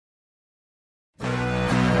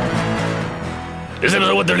This is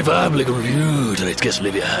episode 135, Bleak Review. Tonight's guest,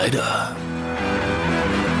 Olivia Hyder.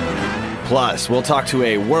 Plus, we'll talk to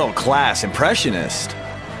a world-class impressionist.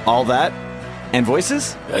 All that and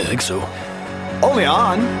voices? I think so. Only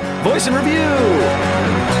on Voice and Review.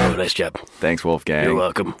 Oh, nice job. Thanks, Wolfgang. You're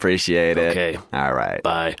welcome. Appreciate it. Okay. All right.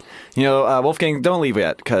 Bye. You know, Wolfgang, don't leave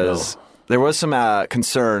yet, because there was some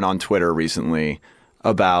concern on Twitter recently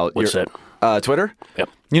about... What's that? Twitter? Yep.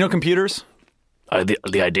 You know computers?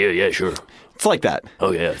 The idea, yeah, sure. It's like that.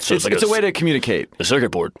 Oh, yeah. So It's a way to communicate. A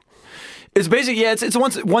circuit board. It's basically, it's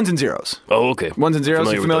ones and zeros. Oh, okay. Ones and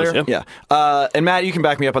zeros, familiar? With those, yeah. And Matt, you can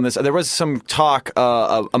back me up on this. There was some talk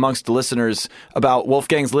amongst the listeners about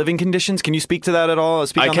Wolfgang's living conditions. Can you speak to that at all?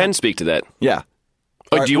 I can speak to that. Yeah.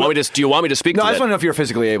 Oh, do you want me to speak No, to that? I just want to know if you're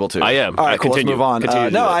physically able to. I am. All right, cool. Continue. Let's move on. Continue to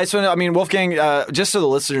do that. I just want to, Wolfgang, just so the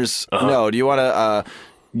listeners know, do you want to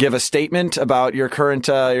give a statement about your current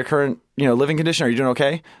living condition? Are you doing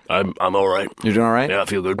okay? I'm all right. You're doing all right? Yeah, I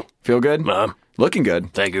feel good. Feel good? Looking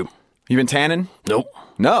good. Thank you. You been tanning? Nope.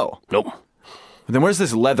 No. Nope. Then where's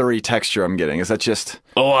this leathery texture I'm getting? Is that just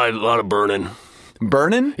Oh, a lot of burning.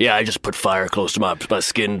 burning? Yeah, I just put fire close to my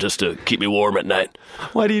skin just to keep me warm at night.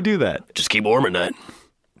 Why do you do that? Just keep warm at night.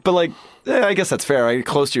 But I guess that's fair, right?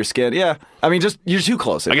 Close to your skin. Yeah. I mean, you're too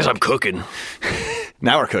close. I guess I'm cooking.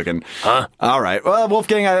 Now we're cooking. Huh? All right. Well,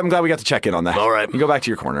 Wolfgang, I'm glad we got to check in on that. All right. You go back to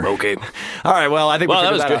your corner. Okay. All right. Well, I think we Well,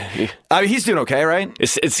 figured that that was out. good. I mean, he's doing okay, right?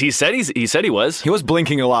 He said he was. He was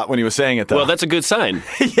blinking a lot when he was saying it, though. Well, that's a good sign.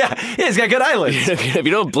 yeah, he's got good eyelids. If you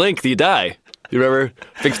don't blink, you die. You remember?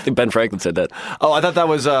 I think Ben Franklin said that. Oh, I thought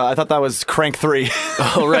that was Crank 3.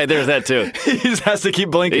 Oh, right. There's that too. He just has to keep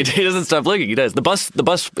blinking. He doesn't stop blinking. He does. The bus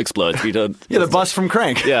explodes. You don't. Yeah, the bus from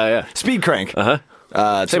Crank. Yeah. Speed Crank.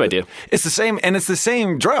 Same idea. It's the same, and it's the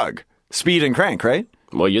same drug. Speed and Crank, right?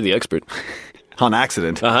 Well, you're the expert. On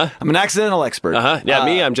accident. I'm an accidental expert. Yeah,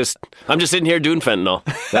 me. I'm just sitting here doing fentanyl.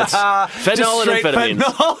 That's fentanyl Just and straight amphetamines.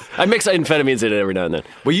 fentanyl? I mix amphetamines in it every now and then.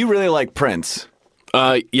 Well, you really like Prince,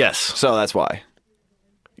 Yes. so that's why.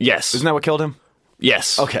 Yes. Isn't that what killed him?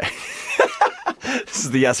 Yes. Okay. This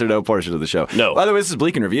is the yes or no portion of the show. No. By the way, this is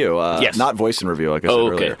Bleak and Review, Yes. not Voice and Review, like I said Oh,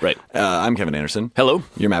 okay, earlier. right. I'm Kevin Anderson. Hello.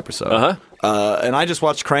 You're Matt Brousseau. And I just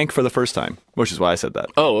watched Crank for the first time, which is why I said that.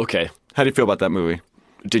 Oh, okay. How do you feel about that movie?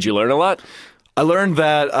 Did you learn a lot? I learned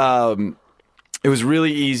that it was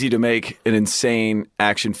really easy to make an insane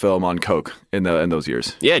action film on coke in those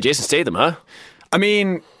years. Yeah, Jason Statham, huh? I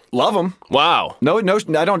mean, love him. Wow. No,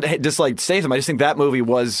 I don't dislike Statham. I just think that movie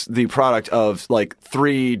was the product of like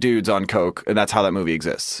 3 dudes on coke, and that's how that movie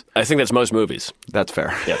exists. I think that's most movies. That's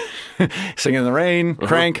fair. Yeah. Singing in the Rain,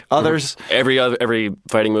 Crank, others. Every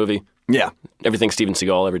fighting movie. Yeah. Everything Steven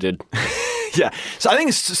Seagal ever did. Yeah. So I think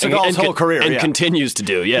it's Seagal's whole career. And yeah. continues to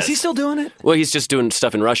do, yes. Is he still doing it? Well, he's just doing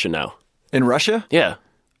stuff in Russia now. In Russia? Yeah.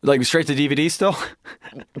 Like straight to DVD still?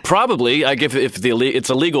 Probably. If it's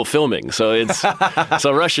illegal filming, so it's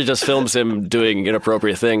so Russia just films him doing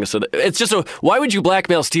inappropriate things. So it's just why would you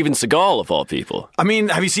blackmail Steven Seagal of all people? I mean,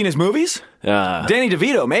 have you seen his movies? Danny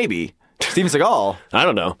DeVito, maybe. Steven Seagal. I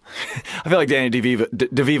don't know. I feel like Danny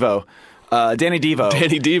DeVito. Danny Devo.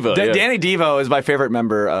 Danny Devo. Yeah. Danny Devo is my favorite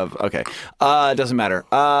member of. Okay, it doesn't matter.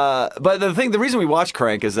 But the reason we watch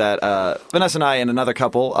Crank is that Vanessa and I and another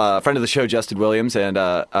couple, friend of the show Justin Williams and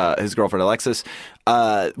his girlfriend Alexis,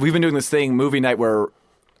 we've been doing this thing movie night where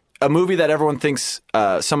a movie that everyone thinks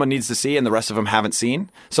someone needs to see and the rest of them haven't seen.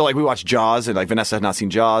 So like we watched Jaws and like Vanessa had not seen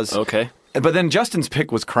Jaws. Okay. But then Justin's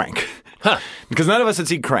pick was Crank. Huh. Because none of us had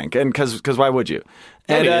seen Crank, and because why would you?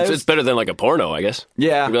 And, I mean, it's better than like a porno, I guess.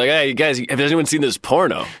 Yeah. You'd be like, hey, you guys, has anyone seen this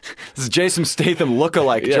porno? This is Jason Statham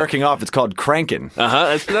lookalike jerking off. It's called Crankin'.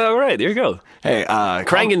 That's all right. There you go. Hey,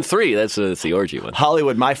 Crankin' 3. That's the orgy one.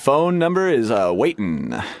 Hollywood, my phone number is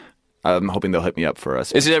waiting. I'm hoping they'll hit me up for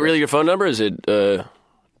us. Is that really your phone number? Is it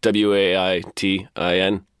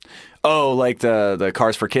WAITIN? Oh, like the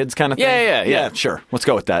Cars for Kids kind of thing? Yeah. Sure. Let's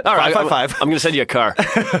go with that. All right. 555. I'm going to send you a car.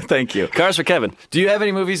 Thank you. Cars for Kevin. Do you have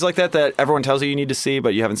any movies like that everyone tells you need to see,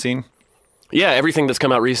 but you haven't seen? Yeah, everything that's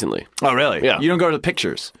come out recently. Oh, really? Yeah. You don't go to the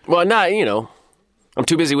pictures? Well, not, I'm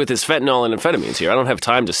too busy with this fentanyl and amphetamines here. I don't have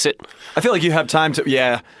time to sit. I feel like you have time to,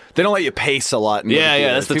 they don't let you pace a lot.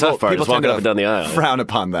 Yeah, that's the tough part. Just walking up and down the aisle. Frown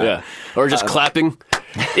upon that. Yeah. Or just clapping.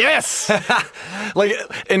 Yes!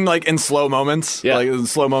 like in slow moments. Yeah. Like in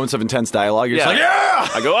slow moments of intense dialogue. You're just like, yeah!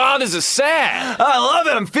 I go, oh, this is sad. I love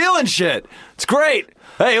it. I'm feeling shit. It's great.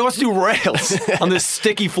 Hey, let's do rails on this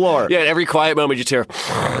sticky floor. Yeah, at every quiet moment you hear.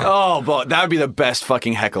 Oh, but that would be the best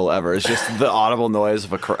fucking heckle ever. It's just the audible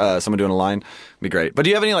noise of someone doing a line. It'd be great. But do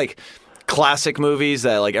you have any classic movies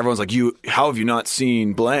that like everyone's like, how have you not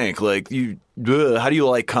seen blank? Like how do you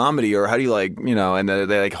like comedy, or how do you like, and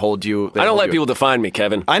they like hold you. I don't let people define me,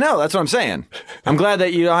 Kevin. I know, that's what I'm saying. I'm glad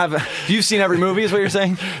that you don't have. You've seen every movie, is what you're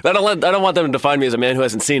saying? I don't want them to define me as a man who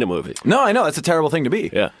hasn't seen a movie. No, I know that's a terrible thing to be.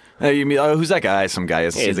 Yeah. You mean, who's that guy? Some guy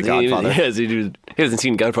has seen The Godfather. He hasn't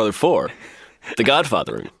seen Godfather 4. The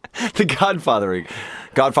Godfathering. The Godfathering.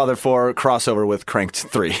 Godfather 4 crossover with Crank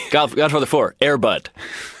 3. Godfather 4. Air Bud.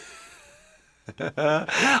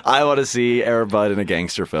 I want to see Air Bud in a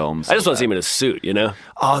gangster film. I just want to see him in a suit,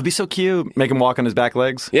 Oh, it'd be so cute. Make him walk on his back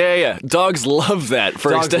legs. Yeah. Dogs love that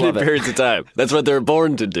for extended periods of time. That's what they're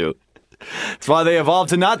born to do. That's why they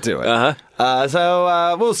evolved to not do it.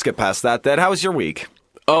 So we'll skip past that then. How was your week?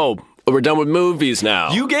 Oh, we're done with movies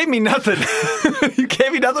now. You gave me nothing. You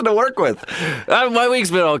gave me nothing to work with. My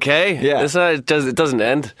week's been okay. Yeah. It doesn't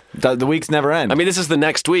end. The weeks never end. I mean, this is the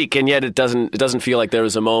next week, and yet it doesn't feel like there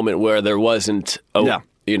was a moment where there wasn't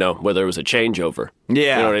where there was a changeover.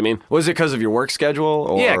 Yeah. You know what I mean? Was it because of your work schedule?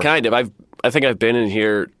 Or? Yeah, kind of. I think I've been in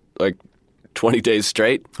here like 20 days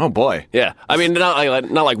straight. Oh boy. Yeah. I mean, not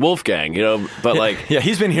like Wolfgang, but like yeah,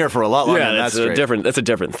 he's been here for a lot longer than that's a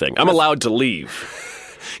different thing. I'm allowed to leave.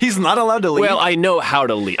 He's not allowed to leave? Well, I know how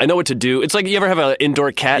to leave. I know what to do. It's like, you ever have an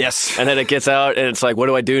indoor cat? Yes. And then it gets out, and it's like, what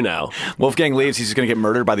do I do now? Wolfgang leaves, he's just going to get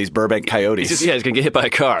murdered by these Burbank coyotes. He's going to get hit by a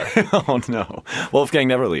car. Oh, no. Wolfgang,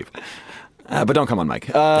 never leave. But don't come on, Mike.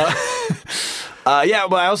 Yeah,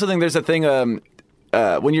 but I also think there's a thing,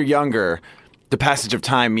 when you're younger, the passage of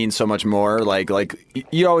time means so much more. Like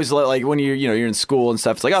you always like when you're in school and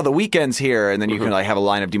stuff. It's like, oh, the weekend's here, and then you can like have a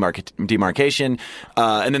line of demarcation,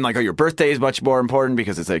 and then like, oh, your birthday is much more important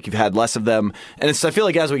because it's like you've had less of them. And I feel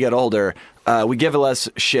like as we get older, we give less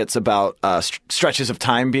shits about stretches of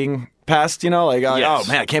time being passed. Yes. Oh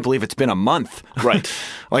man, I can't believe it's been a month. Right.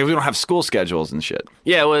 Like we don't have school schedules and shit.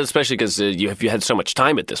 Yeah, well, especially because you had so much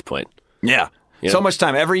time at this point. Yeah. So much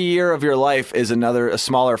time. Every year of your life is a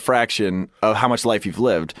smaller fraction of how much life you've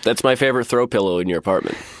lived. That's my favorite throw pillow in your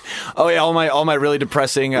apartment. Oh yeah, all my really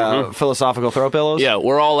depressing philosophical throw pillows. Yeah,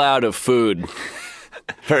 we're all out of food.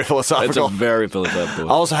 Very philosophical. It's a very philosophical.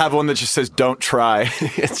 I also have one that just says "Don't try."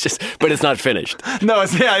 But it's not finished. No,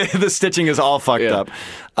 the stitching is all fucked up.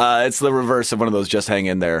 It's the reverse of one of those "Just hang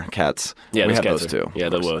in there" cats. Yeah, we have cats those too. Yeah,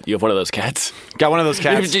 you have one of those cats. Got one of those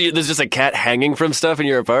cats. There's just a cat hanging from stuff in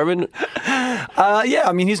your apartment. Yeah,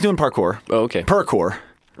 I mean he's doing parkour. Oh, okay. Parkour.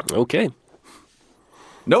 Okay.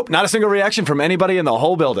 Nope, not a single reaction from anybody in the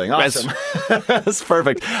whole building. Awesome. That's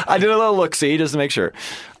perfect. I did a little look-see just to make sure.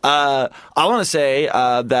 I want to say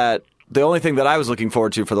that the only thing that I was looking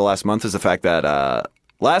forward to for the last month is the fact that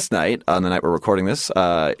last night, on the night we're recording this,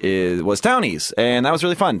 was Townies, and that was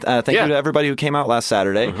really fun. Thank you to everybody who came out last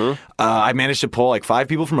Saturday. I managed to pull like 5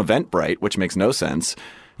 people from Eventbrite, which makes no sense.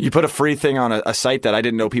 You put a free thing on a site that I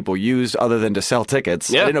didn't know people used other than to sell tickets.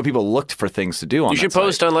 Yeah. I didn't know people looked for things to do on that You should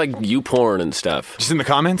post on like YouPorn and stuff. Just in the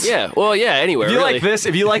comments? Yeah. Well, yeah, anywhere. If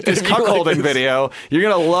you like this cuckolding video, you're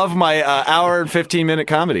going to love my hour and 15-minute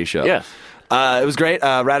comedy show. Yeah. It was great.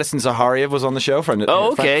 Radisson Zahariev was on the show. Friend of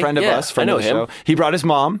us. Friend I know of the him. show. He brought his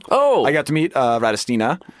mom. Oh. I got to meet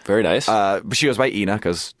Radistina. Very nice. But she goes by Ina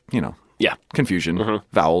because, yeah. Confusion.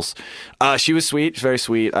 Vowels. She was sweet. Very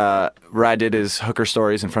sweet. Rad did his hooker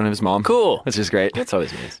stories in front of his mom. Cool. Which is great. That's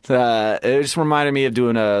always nice. It just reminded me of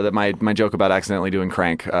doing my joke about accidentally doing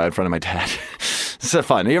Crank in front of my dad. It's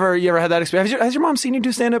fun. You ever had that experience? Has your mom seen you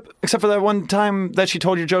do stand-up except for that one time that she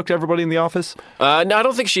told your joke to everybody in the office? No, I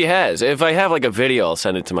don't think she has. If I have like a video, I'll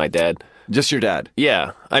send it to my dad. Just your dad?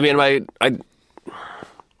 Yeah. I mean, I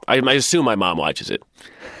assume my mom watches it.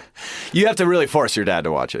 You have to really force your dad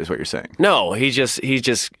to watch it, is what you're saying. No, he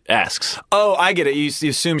just asks. Oh, I get it. You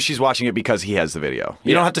assume she's watching it because he has the video.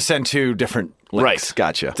 You don't have to send 2 different links. Right.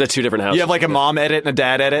 Gotcha. It's 2 different houses. You have like a mom edit and a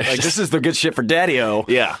dad edit. Like, this is the good shit for Daddy-O.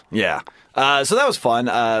 Yeah. Yeah. So that was fun.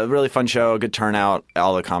 Really fun show. Good turnout.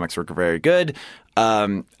 All the comics were very good.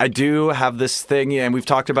 I do have this thing, and we've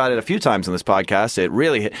talked about it a few times on this podcast. It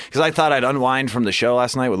really hit, because I thought I'd unwind from the show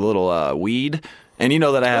last night with a little weed. And you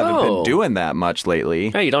know that I haven't been doing that much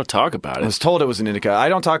lately. Hey, you don't talk about it. I was told it was an indica. I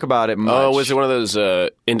don't talk about it much. Oh, was it one of those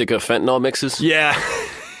indica fentanyl mixes? Yeah.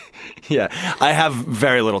 Yeah. I have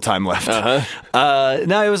very little time left.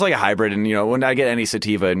 No, it was like a hybrid. And, when I get any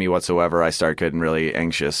sativa in me whatsoever, I start getting really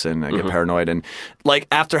anxious and I get paranoid. And, like,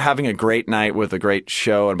 after having a great night with a great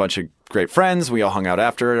show and a bunch of great friends. We all hung out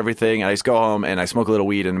after and everything. And I just go home and I smoke a little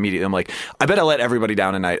weed, and immediately I'm like, I bet I let everybody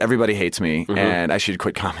down tonight. Everybody hates me, and I should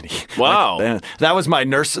quit comedy. Wow. That was my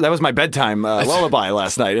bedtime lullaby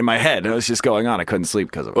last night in my head. And it was just going on. I couldn't sleep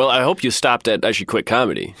because of it. Well, I hope you stopped at I should quit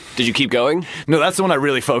comedy. Did you keep going? No, that's the one I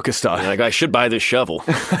really focused on. Like, I should buy this shovel.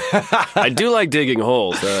 I do like digging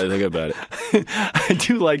holes, now that I think about it. I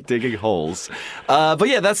do like digging holes. But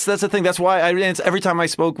yeah, that's the thing. That's why every time I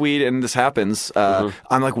smoke weed and this happens, I'm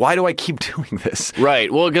like, why do I keep doing this?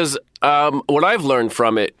 Right. Well, because what I've learned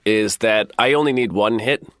from it is that I only need one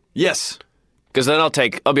hit. Yes. Because then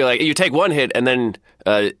I'll be like, you take one hit, and then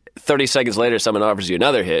 30 seconds later, someone offers you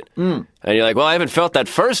another hit. And you're like, well, I haven't felt that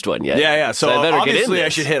first one yet. Yeah. So I better get in obviously this. I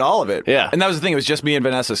should hit all of it. Yeah. And that was the thing. It was just me and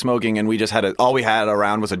Vanessa smoking, and we just had all we had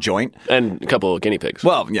around was a joint. And a couple of guinea pigs.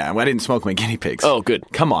 Well, yeah, I didn't smoke my guinea pigs. Oh, good.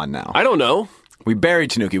 Come on now. I don't know. We buried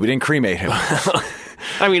Tanuki. We didn't cremate him.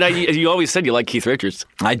 I mean, you always said you like Keith Richards.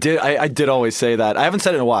 I did. I did always say that. I haven't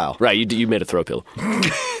said it in a while. Right. You made a throw pillow.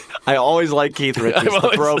 I always like Keith Richards,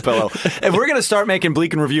 the throw pillow. If we're going to start making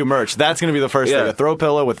Bleak and Review merch, that's going to be the first thing, a throw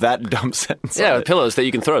pillow with that dumb sentence. Yeah, on with it. pillows that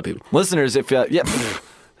you can throw at people. Listeners, if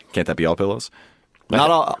can't that be all pillows?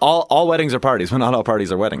 Not all weddings are parties, but not all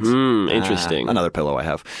parties are weddings. Interesting. Another pillow I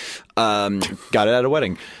have. Got it at a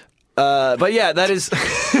wedding. But yeah, that is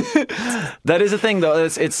that is a thing though.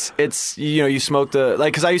 It's you smoke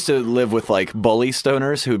because I used to live with like bully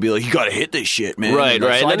stoners who would be like, you got to hit this shit, man. Right. So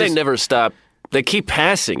And then they never stop. They keep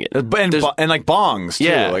passing it. and like bongs too,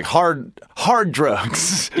 Yeah. like hard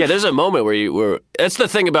drugs. Yeah, there's a moment where that's the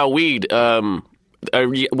thing about weed. When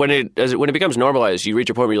it becomes normalized, you reach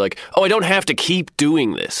a point where you're like, oh, I don't have to keep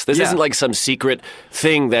doing this. This isn't like some secret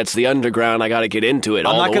thing that's the underground. I got to get into it.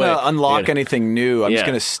 I'm not going to unlock anything new. I'm just Yeah.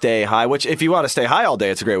 going to stay high. Which, if you want to stay high all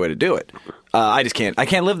day, it's a great way to do it. I just can't. I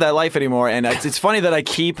can't live that life anymore. And it's funny that I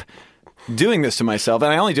keep doing this to myself,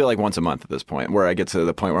 and I only do it like once a month at this point, where I get to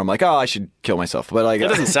the point where I'm like, oh, I should kill myself. But like, It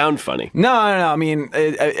doesn't sound funny. No. I mean,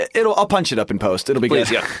 I'll punch it up in post. It'll be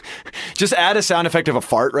Please, good. yeah. Just add a sound effect of a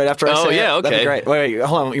fart right after I say it. yeah, That'd be okay. great. Wait,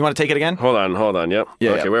 hold on. You want to take it again? Hold on. Yep.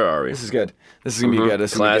 Yeah. Okay, where are we? This is good. This is gonna be good.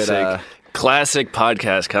 This is gonna be good. Classic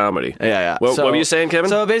podcast comedy. Yeah. What were you saying, Kevin?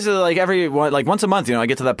 So basically, like once a month, I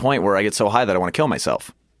get to that point where I get so high that I want to kill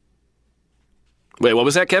myself. Wait, what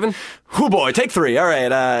was that, Kevin? Hoo boy, take 3. All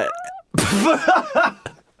right.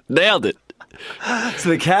 Nailed it. So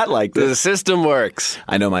the cat liked The this. system works.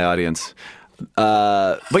 I know my audience.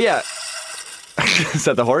 But yeah. Is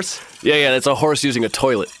that the horse? Yeah, that's a horse using a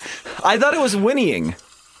toilet. I thought it was whinnying.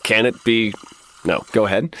 Can it be? No. Go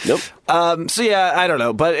ahead. Nope. So yeah, I don't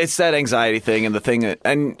know, but it's that anxiety thing and the thing,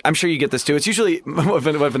 and I'm sure you get this too. It's usually what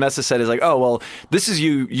Vanessa said is like, oh well, this is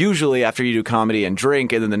you usually after you do comedy and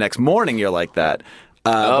drink, and then the next morning you're like that.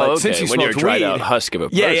 But okay. since you When you're a smoked dried weed, out husk of a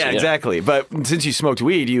person. yeah, exactly. But since you smoked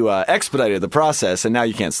weed, you expedited the process, and now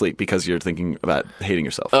you can't sleep because you're thinking about hating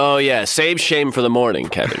yourself. Oh, yeah. Save shame for the morning,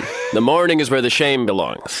 Kevin. The morning is where the shame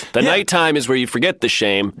belongs. The nighttime is where you forget the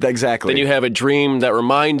shame. Exactly. Then you have a dream that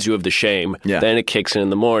reminds you of the shame. Yeah. Then it kicks in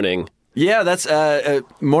the morning. Yeah, that's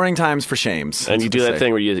morning times for shames. And you do that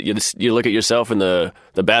thing where you look at yourself in the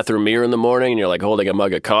bathroom mirror in the morning, and you're like holding a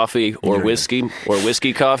mug of coffee or whiskey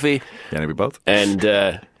coffee. Yeah, maybe both. And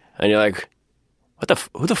you're like,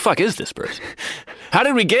 who the fuck is this person? How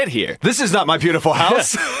did we get here? This is not my beautiful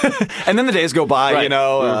house. And then the days go by, Right.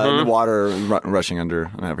 the water rushing under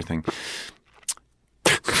and everything.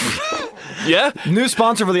 Yeah? New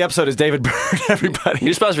sponsor for the episode is David Byrne, everybody.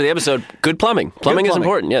 New sponsor for the episode, good plumbing. Plumbing is plumbing.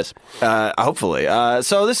 important, yes. Hopefully.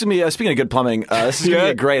 So this is me, speaking of good plumbing, this is going to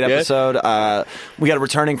be a great episode. We got a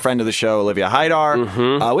returning friend of the show, Olivia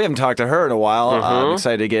Haidar. We haven't talked to her in a while. I'm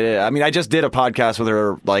excited to get it. I mean, I just did a podcast with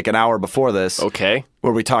her like an hour before this. Okay.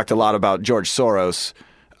 Where we talked a lot about George Soros.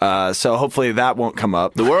 So hopefully that won't come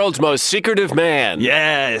up. The world's most secretive man.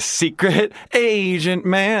 Yes, secret agent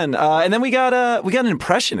man. And then we got an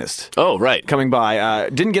impressionist Oh, right. coming by.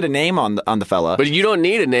 Didn't get a name on the fella. But you don't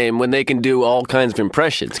need a name when they can do all kinds of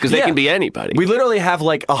impressions, because they Yeah. can be anybody. We literally have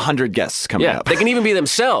like 100 guests coming yeah, up. they can even be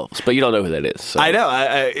themselves, but you don't know who that is. So. I know.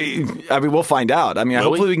 I mean, we'll find out. I mean, Will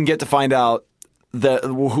hopefully we? we can get to find out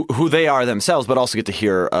who they are themselves, but also get to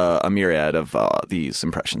hear a myriad of these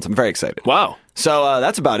impressions. I'm very excited. Wow. So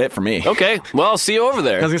that's about it for me. Okay. Well, I'll see you over I was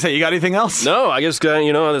there. gonna say, you got anything else? No, I guess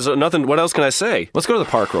there's nothing. What else can I say? Let's go to the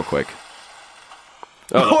park real quick.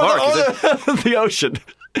 Oh, the park. Is it? The ocean.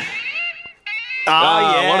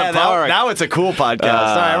 what a park. Now it's a cool podcast.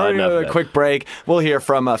 All right, we're enough gonna of do a that. quick break. We'll hear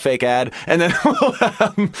from a fake ad, and then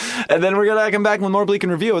we're gonna come back with more Bleak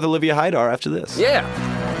and Review with Olivia Haidar after this. Yeah.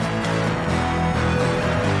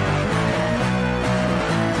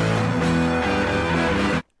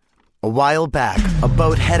 while back, a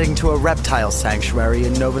boat heading to a reptile sanctuary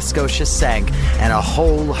in Nova Scotia sank, and a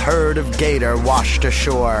whole herd of gator washed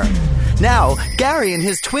ashore. Now, Gary and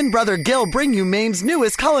his twin brother Gil bring you Maine's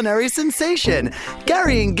newest culinary sensation.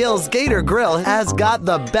 Gary and Gil's Gator Grill has got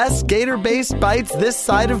the best gator-based bites this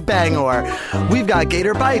side of Bangor. We've got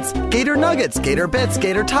gator bites, gator nuggets, gator bits,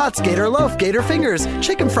 gator tots, gator loaf, gator fingers,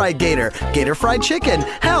 chicken fried gator, gator fried chicken.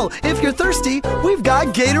 Hell, if you're thirsty, we've got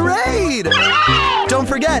Gatorade! Don't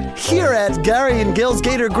forget, here at Gary and Gil's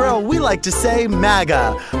Gator Grill, we like to say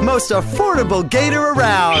MAGA, most affordable gator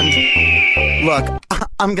around. Look,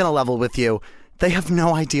 I'm gonna level with you. They have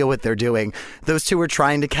no idea what they're doing. Those two were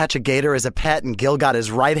trying to catch a gator as a pet, and Gil got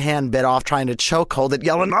his right hand bit off trying to chokehold it,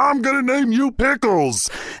 yelling, "I'm gonna name you Pickles!"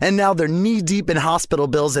 And now they're knee-deep in hospital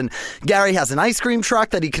bills, and Gary has an ice cream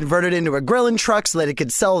truck that he converted into a grilling truck so that he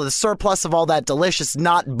could sell the surplus of all that delicious,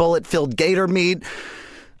 not bullet-filled gator meat.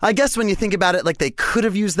 I guess when you think about it, like, they could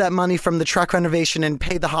have used that money from the truck renovation and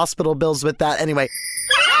paid the hospital bills with that. Anyway,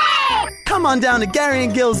 come on down to Gary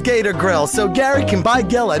and Gil's Gator Grill so Gary can buy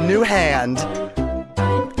Gil a new hand.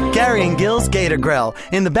 Gary and Gil's Gator Grill,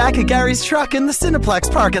 in the back of Gary's truck in the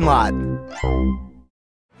Cineplex parking lot.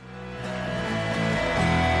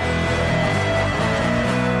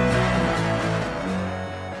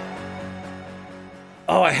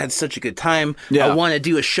 Oh, I had such a good time. Yeah. I want to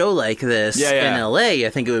do a show like this in LA. I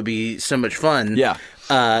think it would be so much fun. Yeah.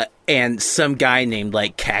 And some guy named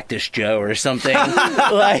like Cactus Joe or something.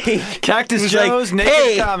 Like Cactus was Joe's like, naked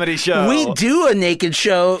 "Hey, comedy show. We do a naked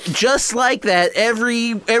show just like that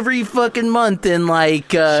every fucking month in like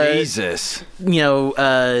Jesus.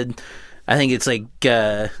 I think it's like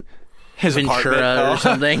His Ventura apartment. or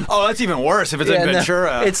something. Oh, that's even worse if it's in no,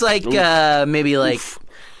 Ventura. it's like maybe like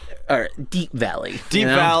or Deep Valley. Deep you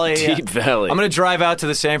know? Valley. Deep Valley. I'm going to drive out to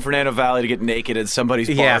the San Fernando Valley to get naked at somebody's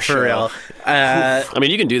bar Yeah, show. for real. I mean,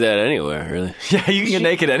 you can do that anywhere, really. Yeah, you can get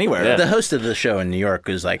naked anywhere. Yeah. The host of the show in New York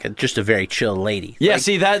was like just a very chill lady. Yeah, Like,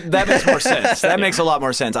 see, that makes more sense. That makes a lot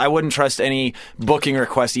more sense. I wouldn't trust any booking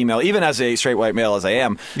request email, even as a straight white male as I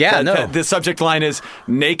am. Yeah, no. The subject line is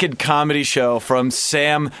naked comedy show from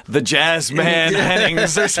Sam the Jazz Man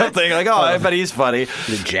Hennings or something. Like, oh, I bet he's funny.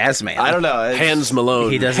 the jazz man. I don't know. It's- Hands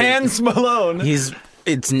Malone. He doesn't. Hans Malone.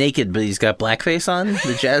 It's naked, but he's got blackface on.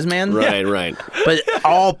 The jazz man. Right, right. But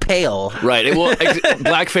all pale. Right. It will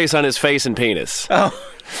blackface on his face and penis. Oh.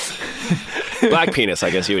 Black penis,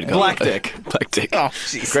 I guess you would call Black it. dick. Black dick. Oh,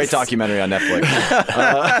 Jesus. Great documentary on Netflix.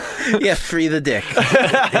 Yeah, free the dick.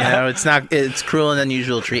 It's cruel and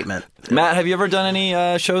unusual treatment. Matt, have you ever done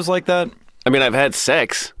any shows like that? I mean, I've had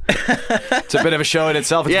sex. It's a bit of a show in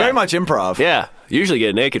itself. It's Yeah. very much improv. Yeah. Usually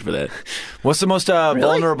get naked for that. What's the most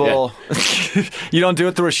vulnerable? You don't do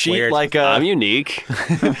it through a sheet Weird. like. I'm unique.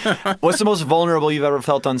 What's the most vulnerable you've ever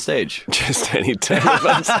felt on stage? Just any time I'm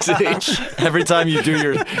on stage. Every time you do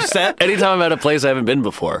your set. Anytime I'm at a place I haven't been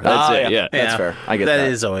before. That's it. Yeah. That's fair. I get that. That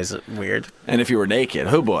is always weird. And if you were naked,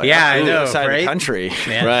 oh boy. Yeah, I Ooh, know, other side of right? the country.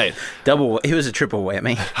 Man. Right. It was a triple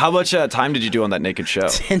whammy. How much time did you do on that naked show?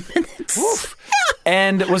 10 minutes.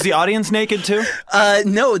 And was the audience naked too?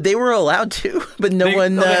 No, they were allowed to, but no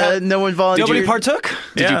one volunteered. Nobody partook?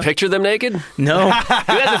 Did you picture them naked? No,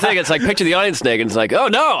 That's the thing. It's like picture the audience naked. It's like, oh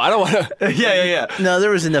no, I don't want to. Yeah. no,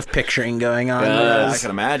 there was enough picturing going on. I can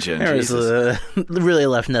imagine. There was Jesus. really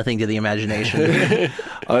left nothing to the imagination.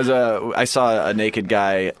 I saw a naked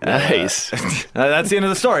guy. Nice. That's the end of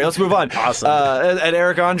the story. Let's move on. Awesome. At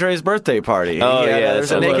Eric Andre's birthday party. Oh, yeah, There's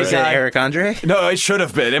that a sounds naked Was that guy. Eric Andre? No, it should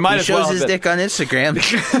have been. It might He as well shows have his been. dick on Instagram.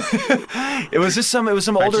 It was just some older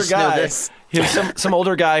just know guy. this. He was some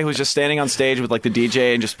older guy who was just standing on stage with like the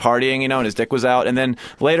DJ and just partying, and his dick was out. And then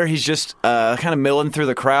later he's just kind of milling through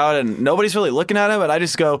the crowd, and nobody's really looking at him. And I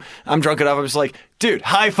just go, I'm drunk enough. I'm just like, dude,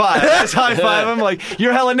 high five. I just high five. I'm like,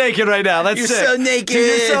 you're hella naked right now. That's You're sick. so naked. Dude,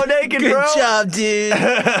 you're so naked, Good bro. job, dude.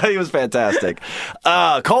 He was fantastic.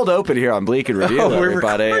 Cold open here on Bleak and Review, we're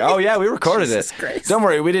everybody. recording? Oh yeah, we recorded Jesus it. Christ. Don't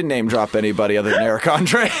worry, we didn't name drop anybody other than Eric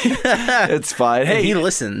Andre. It's fine. Hey, He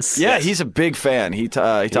listens. yeah, he's a big fan. He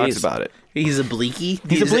talks He's- about it. He's a bleaky.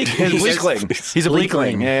 He's a bleakling. He's a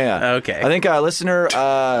bleakling. Yeah. Okay. I think listener,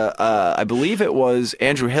 I believe it was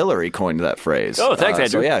Andrew Hillary coined that phrase. Oh, thanks, So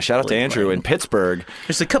Andrew. yeah, shout out to Andrew in Pittsburgh.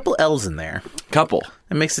 There's a couple L's in there. Couple.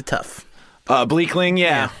 It makes it tough. Bleakling,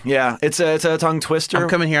 yeah. It's a tongue twister. I'm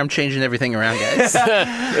coming here. I'm changing everything around, guys.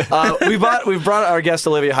 We've brought our guest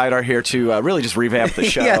Olivia Hydar here to really just revamp the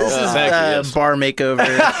show. Yeah, this is yes. bar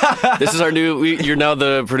makeover. This is our new. You're now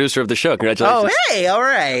the producer of the show. Congratulations. Oh, hey, all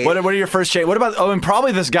right. What are your first change? What about? Oh, and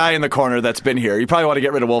probably this guy in the corner that's been here. You probably want to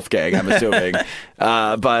get rid of Wolfgang, I'm assuming.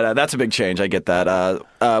 But that's a big change. I get that.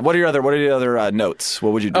 What are your other notes?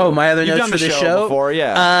 What would you do? Oh, my other You've notes done for the the show before,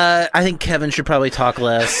 yeah. I think Kevin should probably talk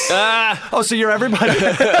less. Oh, so you're everybody.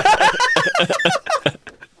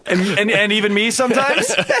 And even me sometimes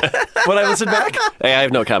when I listen back. Hey, I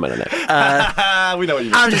have no comment on that. We know what you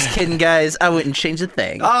mean. I'm just kidding, guys. I wouldn't change a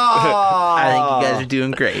thing. Oh, I think you guys are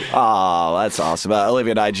doing great. Oh, that's awesome.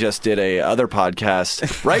 Olivia and I just did a other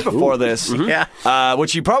podcast right before this. Yeah.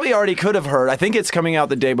 Which you probably already could have heard. I think it's coming out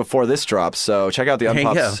the day before this drops. So check out the There you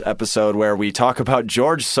Unpops go. episode where we talk about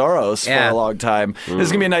George Soros for Yeah. a long time. This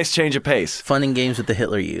is going to be a nice change of pace. Fun and games with the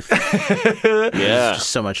Hitler Youth. Yeah. Just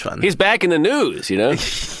so much fun. He's back in the news, you know?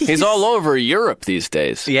 He's all over Europe these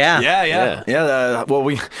days. yeah. Yeah. Well,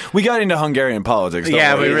 we got into Hungarian politics. Don't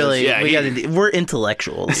Yeah, we we? really Yeah, we're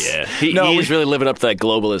intellectuals. Yeah. No, He's really living up to that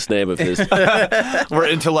globalist name of his. We're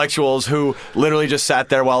intellectuals who literally just sat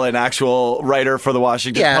there while an actual writer for the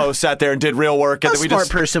Washington Yeah. Post sat there and did real work, and A then we smart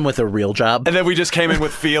just person with a real job and then we just came in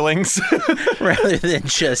with feelings. rather than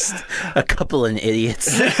just a couple of idiots.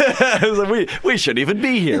 It was like, we shouldn't even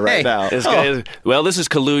be here right Hey. now. This guy is, well, this is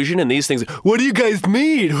collusion and these things. What do you guys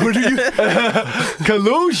mean? What do you.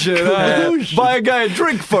 Collusion. Buy a guy a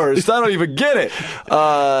drink first. I don't even get it.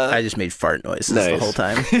 I just made fart noises the Nice. whole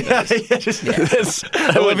time.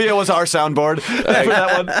 Olivia was our soundboard for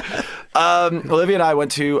that one. Olivia and I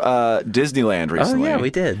went to Disneyland Oh recently. yeah, we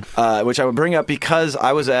did. Which I would bring up because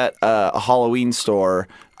I was at a Halloween store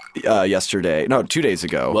yesterday. No, 2 days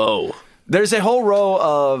ago. Whoa. There's a whole row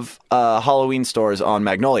of Halloween stores on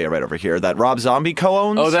Magnolia right over here that Rob Zombie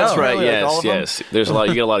co-owns. Oh, that's right. Really? Like all Yes, of them? yes. There's a lot.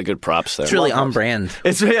 You get a lot of good props there. It's really on brand.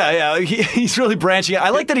 It's yeah. He's really branching out.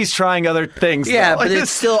 I like that he's trying other things. Yeah, though. but Like,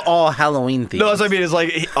 it's still all Halloween themed. no, that's what I mean. Is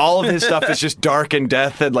like all of his stuff is just dark and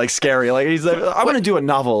death and like scary. Like he's like, I want to do a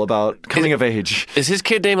novel about coming of age. Is his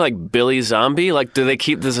kid name like Billy Zombie? Like, do they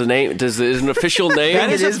keep this a name? Is an official name? That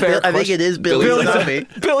is a fair I think it is Billy Zombie.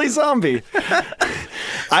 Billy Zombie.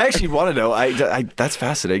 I actually want to know. I that's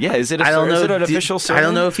fascinating. Yeah, is it? I don't know. Is it an official? I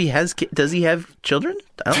don't know if he has. Does he have children?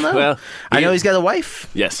 I don't know. Well, I know he's got a wife.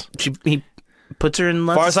 Yes. He puts her in.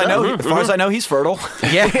 As far as I know, he's fertile.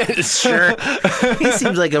 Yeah, sure. He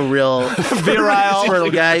seems like a real Virile. fertile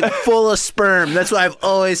guy, full of sperm. That's what I've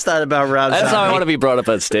always thought about Rob That's how I Zombie. want to be brought up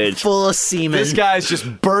on stage. Full of semen. This guy's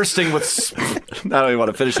just bursting with. I don't even want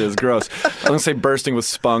to finish it. It's gross. I'm gonna say bursting with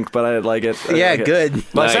spunk, but I didn't like it. Yeah, good.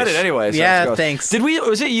 But I said Nice. it anyway. So Yeah, it's gross. thanks.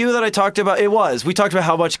 Was it you that I talked about? It was. We talked about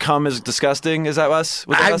how much cum is disgusting. Is that us?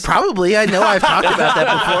 Was that I us? know I've talked about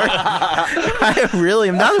that before. I really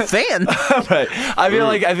am not a fan. Right. I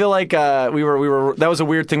feel like we were that was a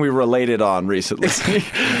weird thing we related on recently.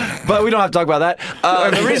 But we don't have to talk about that.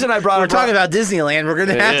 The reason I brought We're talking about Disneyland. We're going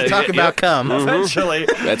to have to talk about cum. eventually.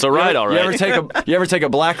 That's all right, all right. You ever take a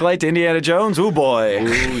black light to Indiana Jones? Ooh boy. Ooh,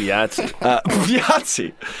 Yahtzee.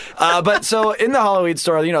 Yahtzee. But so in the Halloween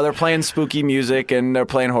store, they're playing spooky music and they're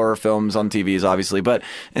playing horror films on TVs, obviously. But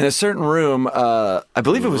in a certain room, I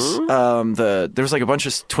believe it was there was like a bunch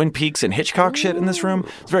of Twin Peaks and Hitchcock shit in this room.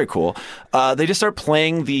 It's very cool. They just start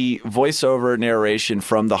playing the voiceover narration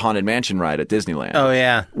from the Haunted Mansion ride at Disneyland. Oh,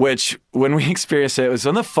 yeah. Which, when we experienced it, was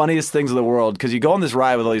one of the funniest things in the world because you go on this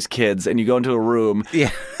ride with all these kids and you go into a room.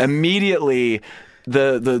 Yeah. Immediately,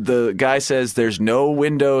 the guy says there's no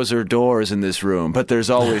windows or doors in this room, but there's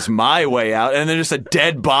always my way out. And then just a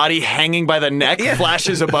dead body hanging by the neck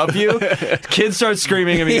flashes above you. Kids start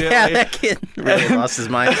screaming immediately. Yeah, that kid really lost his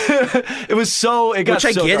mind. It was so. It got Which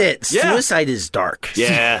I so get dark. it. Yeah. Suicide is dark.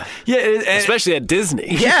 Yeah. Yeah. Especially at Disney.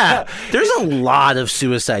 Yeah. There's a lot of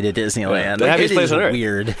suicide at Disneyland. The happiest it place is on earth.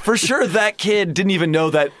 weird. For sure, that kid didn't even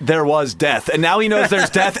know that there was death, and now he knows there's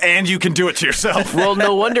death, and you can do it to yourself. Well,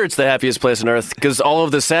 no wonder it's the happiest place on earth because all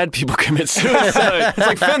of the sad people commit suicide. It's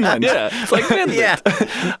like Finland. Yeah, it's like Finland. Yeah.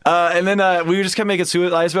 And then we just kept making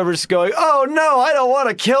suicide. I just remember just going, "Oh no, I don't want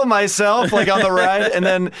to kill myself!" Like on the ride. And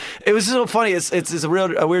then it was so funny. It's a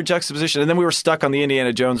weird juxtaposition. And then we were stuck on the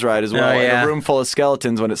Indiana Jones ride as well, Oh, yeah. in a room full of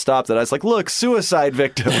skeletons when it stopped. And I was like, "Look, suicide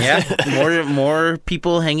victims." Yeah. More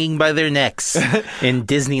people hanging by their necks in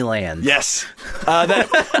Disneyland. Yes.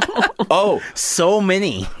 So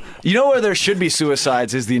many. You know where there should be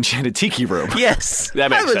suicides is the Enchanted Tiki Room. Yes.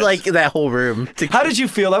 That makes I would sense. like that whole room. How did you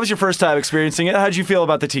feel? That was your first time experiencing it. How did you feel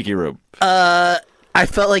about the Tiki Room? I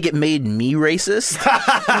felt like it made me racist.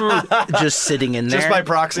 Just sitting in there. Just by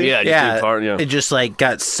proxy? Yeah, Yeah, it just like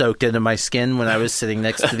got soaked into my skin when I was sitting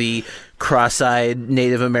next to the cross-eyed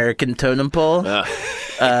Native American totem pole.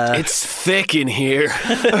 It's thick in here.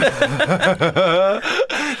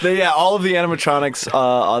 All of the animatronics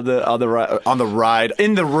on the ride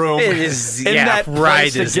in the room. It is, in that ride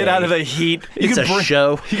place to is get out of the heat. It's a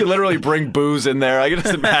show. You can literally bring booze in there. Like, it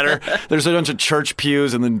doesn't matter. There's a bunch of church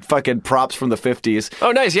pews and then fucking props from the 50s.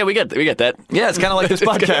 Oh, nice. Yeah, we get that. Yeah, it's kind of like this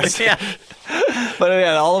podcast. Yeah. But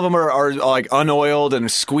yeah, all of them are like unoiled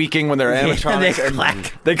and squeaking when they're animatronics. They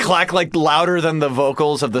clack. They clack like louder than the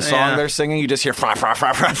vocals of the song Yeah. they're singing. You just hear fra fra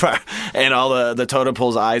fra fra fra, and all the totem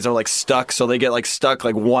pole's eyes are like stuck, so they get like stuck.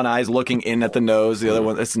 Like one eye's looking in at the nose, the other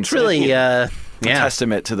one. It's Really, a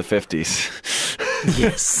testament to the 50s.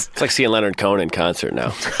 Yes. It's like seeing Leonard Cohen in concert now.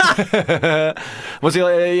 What's he?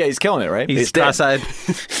 Yeah, he's killing it, right? He's dead. cross-eyed.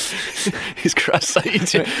 He's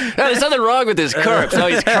cross-eyed. No, there's nothing wrong with his corpse. No,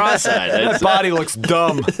 he's cross-eyed. That body looks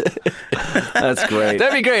dumb. That's great.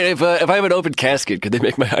 That'd be great. If I have an open casket, could they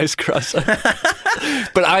make my eyes cross-eyed?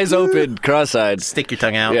 But eyes open, cross-eyed. Stick your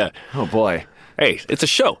tongue out. Yeah. Oh boy. Hey, it's a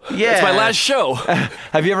show. Yeah. It's my last show.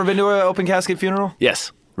 Have you ever been to an open casket funeral?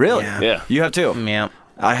 Yes. Really? Yeah. You have too. Yeah.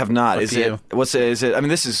 I have not. A Is few. it? What's it? Is it? I mean,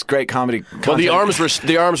 this is great comedy. Well, the content. arms were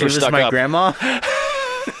It was stuck my up. grandma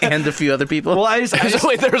and a few other people. Well, I just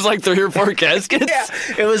Wait, there was like 3 or 4 caskets?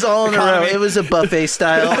 It was all in a row. Economy. It was a buffet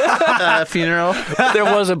style funeral. There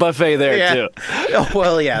was a buffet there, too. Oh,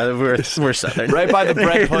 well, yeah, we're Southern. right by the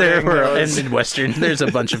bread There pudding. were in Midwestern. There's a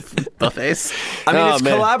bunch of buffets. I mean, Oh, it's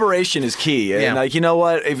man. collaboration is key, and Yeah. like, you know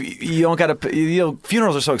what? If you don't got to,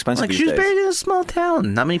 funerals are so expensive Like, these she was days. buried in a small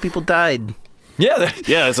town. Not many people died. Yeah,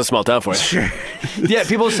 Yeah, it's a small town for you. Sure. yeah.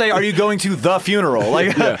 People say, "Are you going to the funeral?"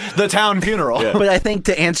 Like the town funeral. Yeah. But I think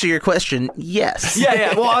to answer your question, yes.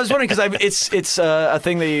 Yeah, Well, I was wondering because it's a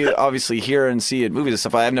thing that you obviously hear and see in movies and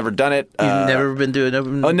stuff. I've never done it. You've never been to an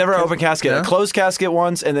open... Oh, never open casket. No? A closed casket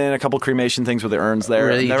once, and then a couple cremation things with the urns there.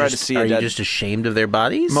 Really? Never had to Just- see Are a you dead. just ashamed of their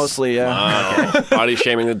bodies? Mostly, yeah. Body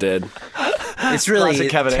shaming the dead. It's really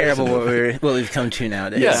Classic Kevin terrible Anderson. what we've come to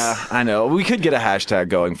nowadays. Yeah, I know. We could get a hashtag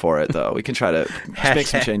going for it, though. We can try to make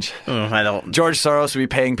some change. I don't... George Soros would be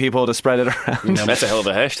paying people to spread it around. That's a hell of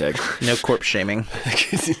a hashtag. No corpse shaming.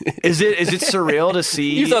 Is it surreal to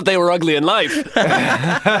see? You thought they were ugly in life.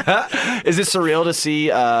 Is it surreal to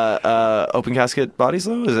see open casket bodies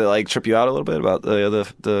though? Does it like trip you out a little bit about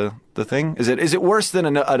the thing? Is it worse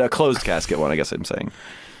than a closed casket one? I guess I'm saying.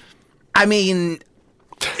 I mean,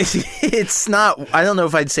 it's not... I don't know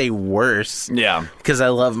if I'd say worse. Yeah. Because I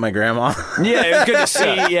love my grandma. Yeah, it was good to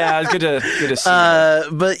see. Yeah, it was good to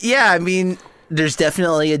see. But yeah, I mean, there's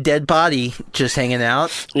definitely a dead body just hanging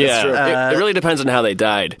out. Yeah, true. it really depends on how they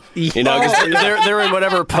died. You know, because they're in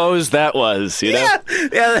whatever pose that was. You know,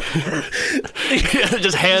 Yeah,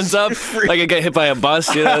 just hands up like I got hit by a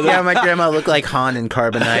bus. You know, yeah. My grandma looked like Han in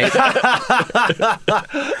Carbonite.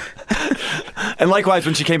 And likewise,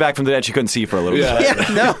 when she came back from the dead, she couldn't see for a little bit. Yeah,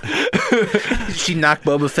 no. She knocked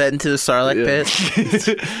Boba Fett into the Sarlacc pit.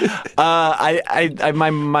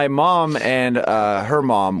 My mom and her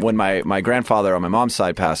mom, when my grandfather on my mom's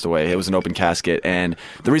side passed away, it was an open casket. And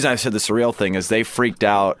the reason I said the surreal thing is they freaked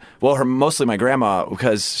out. Well, mostly my grandma,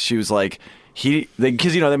 because she was like,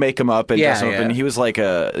 because they make him up and dress him up, and he was like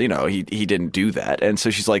he didn't do that, and so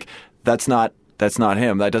she's like, that's not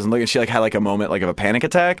him. That doesn't look. And she like had like a moment like of a panic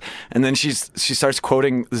attack, and then she starts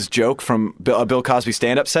quoting this joke from a Bill Cosby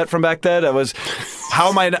stand-up set from back then. It was, how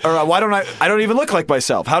am I? Or why don't I don't even look like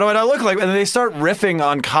myself. How do I not look like? And then they start riffing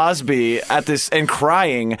on Cosby at this and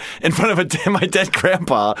crying in front of my dead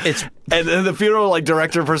grandpa. And then the funeral like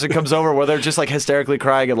director person comes over where they're just like hysterically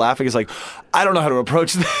crying and laughing. He's like, I don't know how to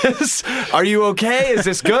approach this. Are you okay? Is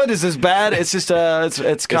this good? Is this bad? It's just it's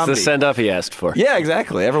it's comedy. the send off he asked for. Yeah,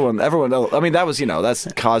 exactly. Everyone. I mean, that was that's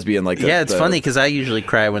Cosby and like. It's funny because I usually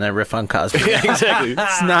cry when I riff on Cosby. Yeah, exactly.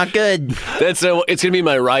 It's not good. That's it's gonna be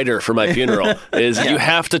my rider for my funeral. Is you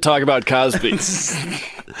have to talk about Cosby.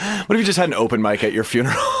 What if you just had an open mic at your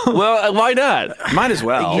funeral? Well, why not? Might as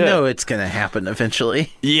well. You know it's going to happen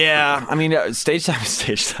eventually. Yeah, I mean, stage time is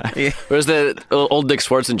stage time. Yeah. There's the old Dick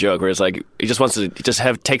Swartzen joke where it's like he just wants to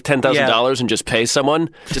take $10,000 and just pay someone,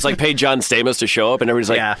 just like pay John Stamos to show up, and everybody's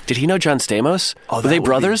like, Yeah. did he know John Stamos? Were they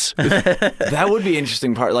brothers? That would be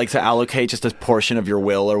interesting part, like to allocate just a portion of your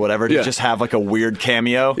will or whatever to Yeah. just have like a weird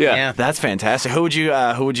cameo. Yeah. That's fantastic. Who would you?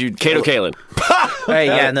 Cato Kalin. Hey,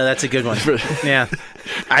 yeah, no, that's a good one. Yeah.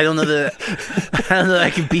 I don't know that I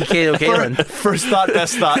can beat Kato Kalin. First thought,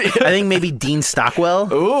 best thought. I think maybe Dean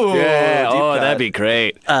Stockwell. Ooh, Yeah. deep Oh, cut. that'd be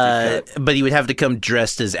great. But he would have to come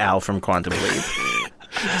dressed as Al from Quantum Leap.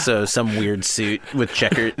 So some weird suit with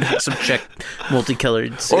some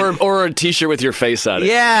multicolored suit. Or a T-shirt with your face on it.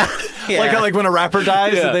 Yeah. Like when a rapper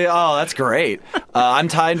dies, Yeah. that's great. I'm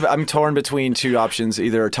torn between two options,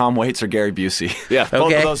 either Tom Waits or Gary Busey. Yeah. Both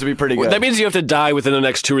Okay. of those would be pretty Well, good. that means you have to die within the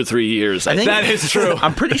next 2 or 3 years. I think that is true.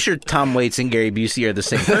 I'm pretty sure Tom Waits and Gary Busey are the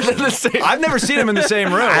same person. I've never seen him in the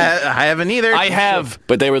same room. I haven't either. I have,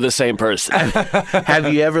 but they were the same person.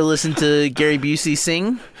 Have you ever listened to Gary Busey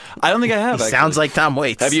sing? I don't think I have. He actually. sounds like Tom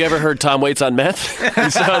Waits. Have you ever heard Tom Waits on meth? He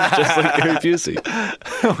sounds just like Gary Busey.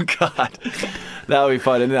 Oh God, that would be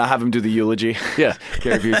fun. And then I'll have him do the eulogy. Yeah.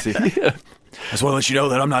 Gary Busey. I just want to let you know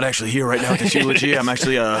that I'm not actually here right now at this eulogy. I'm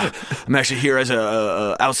actually here as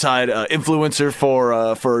a outside influencer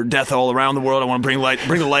for death all around the world. I want to bring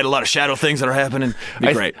to light a lot of shadow things that are happening.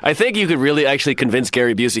 Be great. I think you could really actually convince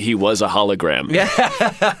Gary Busey he was a hologram. Yeah.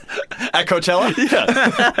 At Coachella?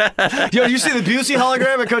 Yeah. Yo, you see the Busey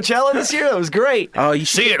hologram at Coachella this year? That was great. Oh, you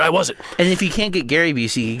See it? I wasn't. And if you can't get Gary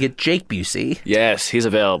Busey, you get Jake Busey. Yes, he's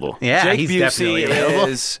available. Yeah, Jake he's Busey definitely available.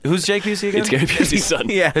 is... Who's Jake Busey again? It's Gary Busey's son.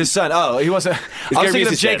 Yeah. His son. Oh, he wasn't... I was Gary thinking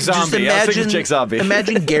of Busey's Jake dad. Zombie. I was thinking of Jake Zombie.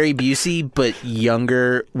 Imagine Gary Busey, but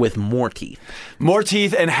younger with more teeth. More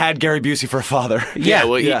teeth and had Gary Busey for a father. Yeah,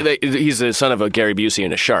 well, Yeah. he's the son of a Gary Busey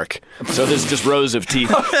and a shark. So there's just rows of teeth.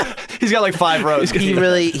 He's got like 5 rows.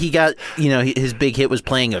 He got, his big hit was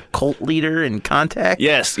playing a cult leader in Contact.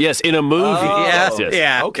 Yes, in a movie. Oh. Yes, yes.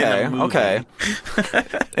 Yeah. Okay, In a movie. okay.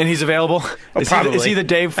 And he's available? Is he the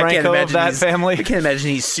Dave I can't Franco of imagine that he's- family? I can't imagine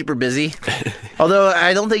he's super busy. Although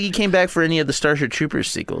I don't think he came back for any of the Starship Troopers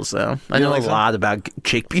sequels, though. I know don't a think so? lot about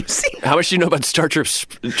Jake Busey. How much do you know about Starship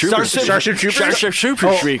Troopers? Starship Troopers? Starship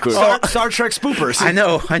Troopers. Star Trek spoopers. I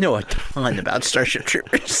know a ton about Starship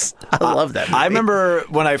Troopers. I love that movie. I remember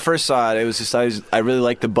when I first saw it, it was just I really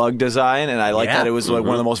liked the bug design, and I liked Yeah. that it was like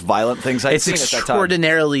one of the most violent things I'd it's seen at that time.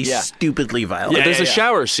 extraordinarily Yeah. stupidly violent. Yeah, There's a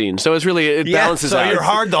shower scene, so it's really it Yeah, balances So out. you're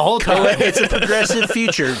hard the whole time. It's a progressive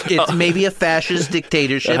future. It's maybe a fascist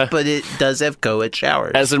dictatorship, but it does have co-ed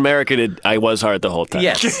showers. As an American, I was hard the whole time.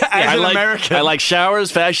 Yes. As I an like, American. I like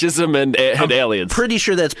showers, fascism, and aliens. Pretty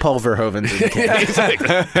sure that's Paul Verhoeven's intent.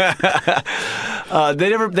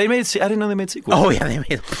 They made. I didn't know they made sequels. Oh yeah, they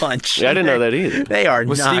made a bunch. Yeah, I didn't know that either. They are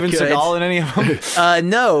Was not Steven good. Seagal in any of them?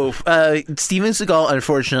 No, Steven Seagal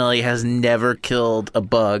unfortunately has never killed a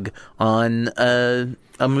bug on a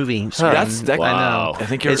movie screen. Wow. I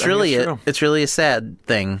think you're. It's I think really it's true. it's really a sad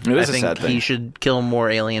thing. It is I a think sad thing. he should kill more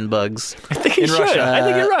alien bugs. I think he In should. Russia. I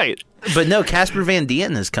think you're right. But no, Casper Van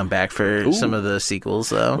Dien has come back for some of the sequels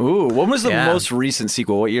though. Ooh, when was the Yeah. most recent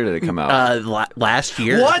sequel? What year did it come out? Last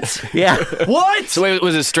year. What? Yeah. What? So wait,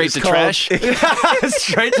 was it straight to called- trash?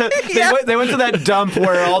 Straight to they went to that dump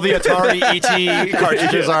where all the Atari ET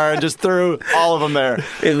cartridges are and just threw all of them there.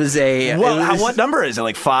 It was a. What number is it?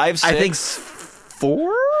 Like 5, 6? I think 4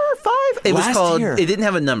 or 5. It was Last called. year. It didn't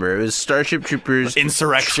have a number. It was Starship Troopers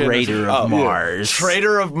Insurrection. Traitor of Oh, yeah. Mars.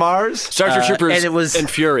 Traitor of Mars. Starship Troopers and it was- and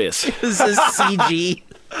Furious. It was a CG.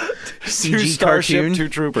 Two CG Starship, cartoon. 2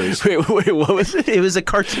 Troopers. Wait, what was it? It was a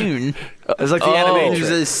cartoon. It was like the Oh. It animation.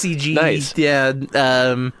 was a CG. Nice. Yeah.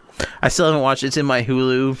 I still haven't watched it. It's in my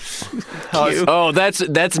Hulu. queue. Oh, that's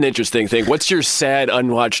an interesting thing. What's your sad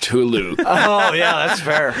unwatched Hulu? Oh yeah, that's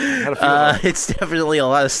fair. Got a few of It's definitely a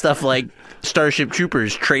lot of stuff like Starship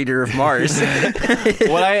Troopers, Traitor of Mars. them.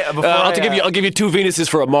 I'll give you 2 Venuses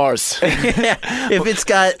for a Mars. If it's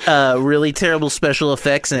got really terrible special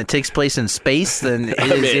effects and it takes place in space, then it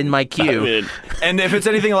is in my queue. I'm in. And if it's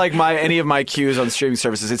anything like any of my queues on streaming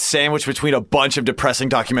services, it's sandwiched between a bunch of depressing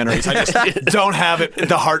documentaries. I just don't have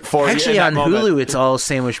the heart for it. Actually, in that on moment. Hulu, it's all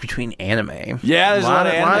sandwiched between anime. Yeah, there's a lot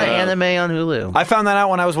of anime on Hulu. I found that out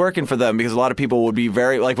when I was working for them because a lot of people would be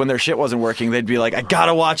very like when their shit wasn't working, they'd be like, I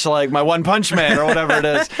gotta watch like my One Punch Man or whatever it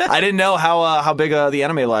is. I didn't know how big the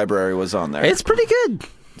anime library was on there. It's pretty good.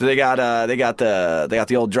 They got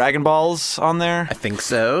the old Dragon Balls on there. I think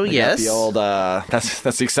so. They got Yes. the old that's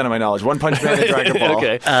the extent of my knowledge. One Punch Man and Dragon Ball.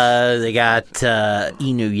 Okay. They got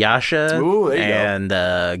Inuyasha Ooh, there you go.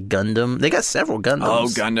 and Gundam. They got several Gundams. Oh,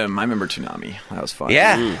 Gundam! I remember Toonami. That was fun.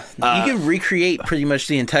 Yeah, you can recreate pretty much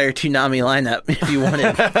the entire Toonami lineup if you wanted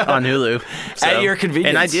on Hulu At your convenience.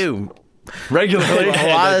 and I do regularly. a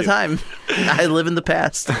lot of the time. I live in the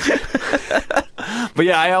past. But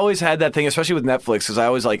yeah, I always had that thing, especially with Netflix, because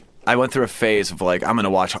I went through a phase of like I'm gonna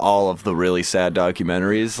watch all of the really sad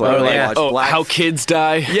documentaries. Like, Oh, I yeah. watched Oh, Black- how kids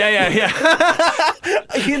die. Yeah.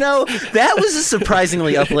 You know, that was a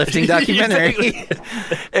surprisingly uplifting documentary.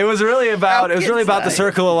 It was really about How kids the die.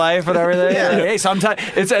 circle of life and everything. Yeah. Hey, sometimes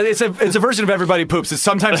it's a version of Everybody Poops. It's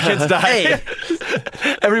sometimes kids die. Hey,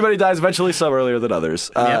 Everybody dies eventually, some earlier than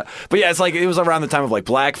others. Yep. But yeah, it's like it was around the time of like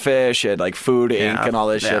Blackfish and like Food Inc. and all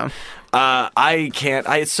this Yeah. shit. I can't.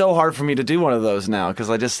 It's so hard for me to do one of those now because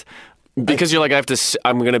I just. Because you're like,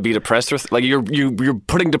 I'm going to be depressed with, like, you're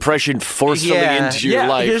putting depression forcefully into your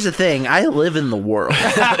life. Here's the thing. I live in the world.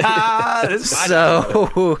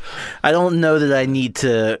 So I don't know that I need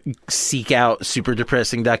to seek out super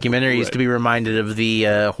depressing documentaries to be reminded of the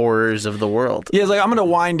horrors of the world. Yeah, it's like I'm gonna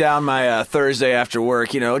wind down my Thursday after work,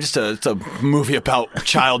 just a movie about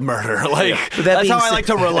child murder. Like that's how I like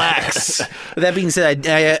to relax. That being said,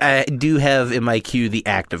 I do have in my queue The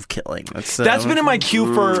Act of Killing. That's been in my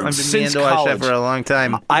queue for I've been since meaning to watch college. that for a long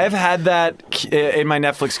time. I have had that in my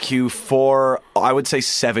Netflix queue for I would say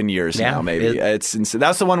 7 years now. Maybe it's insane.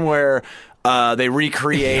 That's the one where. They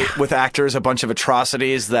recreate with actors a bunch of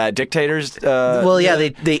atrocities that dictators.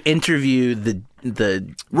 They interview the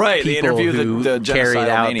right. They people interview who the carried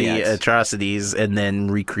out maniacs. the atrocities and then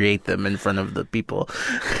recreate them in front of the people.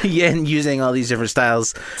 And using all these different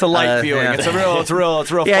styles. It's a light viewing. Yeah. It's a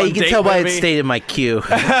real. Yeah, fun you can date tell by movie. it stayed in my queue.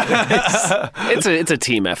 It's a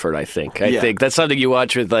team effort, I think. I think that's something you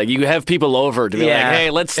watch with, like, you have people over to be like, hey,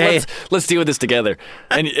 let's deal with this together.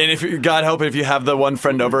 And if God help it, if you have the one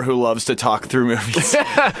friend over who loves to talk through movies.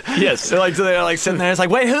 Yes. They're like sitting there. It's like,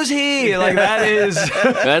 wait, who's he? Like that is.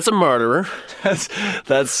 That's a murderer.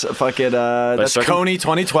 That's fucking. That's Coney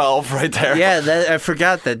 2012 right there. Yeah, I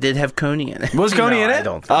forgot that did have Coney in it. Was Coney in it? I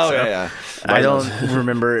don't think so. yeah. I don't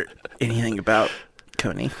remember anything about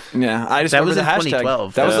Coney. Yeah, I just That was remember in the hashtag.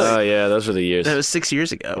 2012. That was yeah, those were the years. That was 6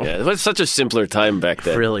 years ago. Yeah, it was such a simpler time back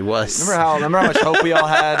then. It really was. Remember how much hope we all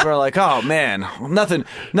had? We're like, oh man, nothing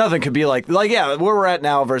could be like where we're at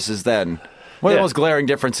now versus then. One of the most glaring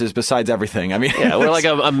differences besides everything. I mean, we're like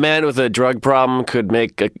a man with a drug problem could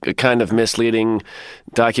make a kind of misleading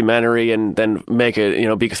documentary and then make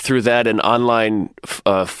it, be through that and online.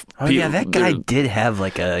 That guy did have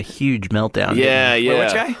like a huge meltdown. Yeah, Wait,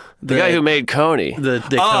 which guy? The guy who made Coney. The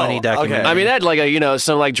Coney documentary. okay. I mean, that like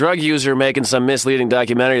some like drug user making some misleading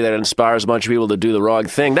documentary that inspires a bunch of people to do the wrong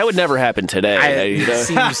thing. That would never happen today. It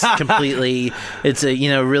seems completely. It's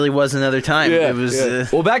really was another time. Yeah, it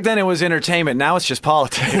was. Well, back then it was entertainment. Now it's just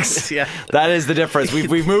politics. Yeah. That is the difference.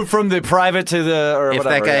 We've moved from the private to the or If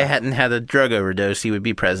whatever. that guy hadn't had a drug overdose, he would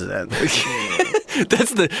be president.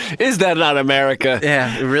 Is that not America?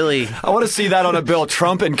 Yeah, it really. I want to see that on a bill.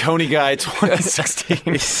 Trump and Coney guy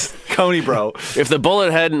 2016. Coney bro. If the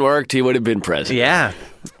bullet hadn't worked, he would have been president. Yeah.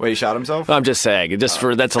 Wait, he shot himself? I'm just saying.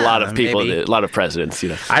 That's a lot of people, maybe. a lot of presidents.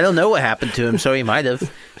 I don't know what happened to him, so he might have.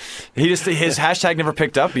 His hashtag never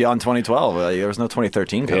picked up beyond 2012. There was no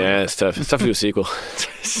 2013 coming. Yeah, it's tough. It's tough to do a sequel.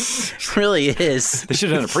 It really is. They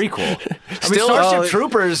should have done a prequel. I mean, Still- Starship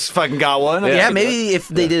Troopers fucking got one. Yeah, maybe if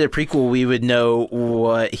they did a prequel, we would know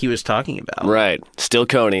what he was talking about. Right. Still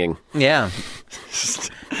Coneying. Yeah.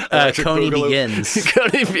 Coney Boogaloo. begins.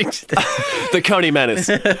 The Coney Menace.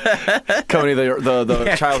 Coney,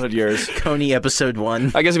 the childhood years. Coney episode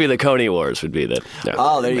 1. I guess it'd be the Coney Wars would be the. Yeah.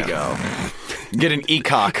 Oh, there you go. Get an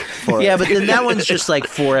ECOC for Yeah, it. but then that one's just like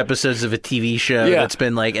 4 episodes of a TV show Yeah. that's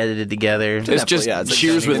been like edited together. It's just yeah, it's a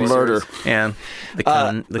Cheers with Coney murder. series. Yeah.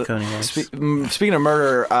 The Coney Wars. Speaking of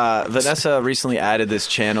murder, Vanessa recently added this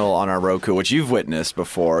channel on our Roku, which you've witnessed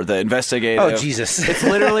before. The investigative. Oh, Jesus. It's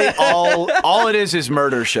literally all it is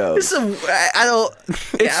murder shows. So, I don't.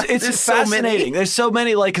 Yeah, It's there's so many. fascinating. There's so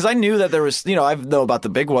many, like, because I knew that there was, I know about the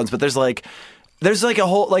big ones, but there's a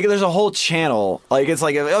whole channel. Like, it's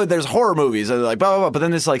like, oh, there's horror movies, and like, blah, blah, blah. But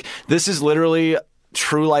then it's like, this is literally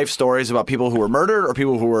true life stories about people who were murdered or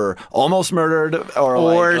people who were almost murdered Or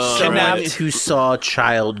like, someone kidnapped. who saw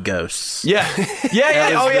child ghosts. Yeah.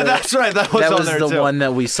 Yeah. Oh, yeah, that's right. That was That on was there, the too. one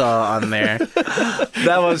that we saw on there.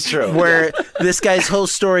 That was true. Where this guy's whole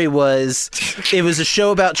story was, it was a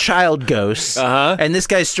show about child ghosts. And this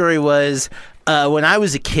guy's story was, when I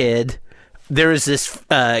was a kid, there was this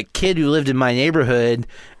kid who lived in my neighborhood,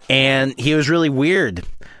 and he was really weird.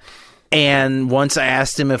 And once I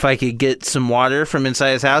asked him if I could get some water from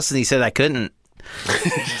inside his house, and he said I couldn't.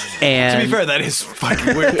 And To be fair, that is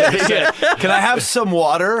fucking weird. Yeah. Can I have some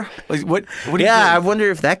water? Like, what do you yeah, I do?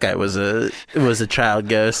 wonder if that guy was a child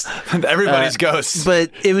ghost. Everybody's ghosts.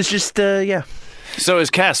 But it was just So is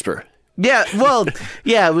Casper. Yeah, well,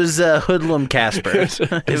 yeah, it was Hoodlum Casper. It He's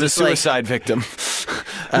a was like, suicide victim.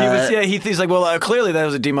 He's like, well, clearly that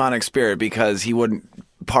was a demonic spirit because he wouldn't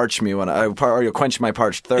parch me or you'll quench my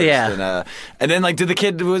parched thirst. Yeah. And then like, did he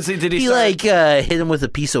He start? like hit him with a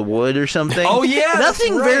piece of wood or something. Oh, yeah, that's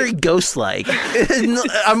nothing right. very ghost-like.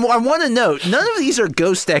 I want to note, none of these are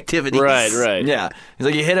ghost activities. Right. Yeah, he's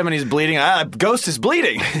like, you hit him and he's bleeding. Ghost is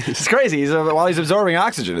bleeding. It's crazy. While he's absorbing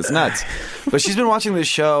oxygen, it's nuts. But she's been watching this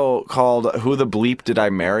show called "Who the Bleep Did I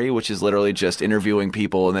Marry," which is literally just interviewing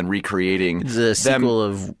people and then recreating It's a sequel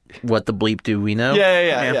of What the Bleep Do We Know?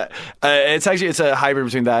 Yeah. It's a hybrid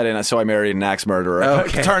between that and So I Married an Axe Murderer.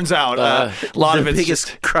 Okay. Turns out a lot The of it's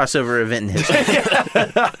biggest crossover event in history.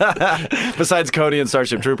 besides Cody and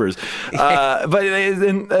Starship Troopers. But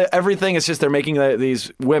everything is just they're making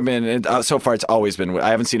these women. And, so far, it's always been. I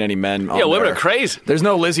haven't seen any men. On Women there. are crazy. There's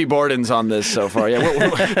no Lizzie Bordens on this so far.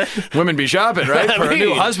 Yeah, women be shopping right for a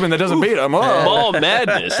new husband that doesn't beat them. All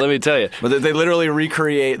madness, let me tell you. But they literally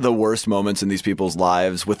recreate the worst moments in these people's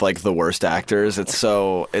lives with like the worst actors. It's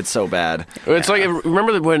so bad. It's like,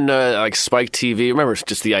 remember when like Spike TV? Remember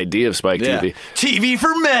just the idea of Spike TV? TV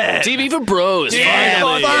for men. TV for bros.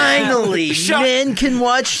 Finally, men can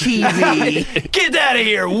watch TV. Get out of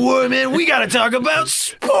here, woman. We got to talk about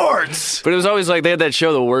sports. But it was always like they had that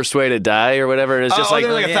show, The Worst Way to Die or whatever. And it's just like,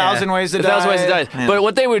 there's like 1,000 ways to die. 1,000 ways to die. Yeah. But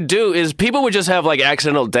what they would do is people would just have like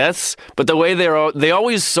accidental deaths, but the way they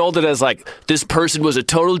always sold it as like, this person was a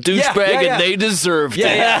total douchebag and they deserved it.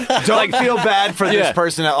 Yeah. Don't Like, feel bad for this Yeah.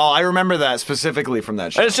 person at all. I remember that specifically from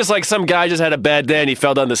that show. And it's just like some guy just had a bad day and he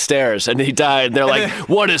fell down the stairs and he died. And they're like,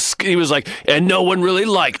 he was like, and no one really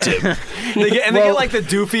liked him. They get like the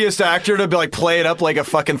doofiest actor to be like play it up like a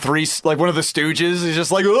fucking like one of the Stooges. He's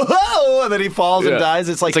just like, whoa, and then he falls and dies.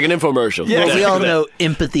 It's like an infomercial. Yeah. Well, we all know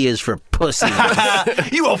empathy is for pussies.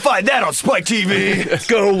 you won't find that on Spike TV.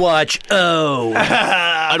 Go watch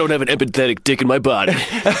I don't have an empathetic dick in my body.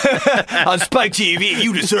 On Spike TV,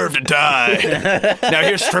 you deserve to die. Now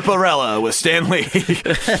here's Stripperella with Stan Lee.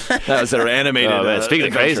 That was their animated. Oh, man. Speaking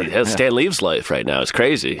of crazy, adventure. Stan Lee's life right now is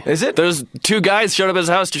crazy. Is it? Those two guys showed up at his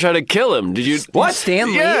house to try to kill him. Did you? What? Stan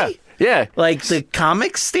Lee? Yeah. Yeah. Like the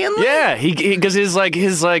comics Stanley? Yeah, because his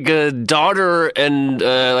daughter and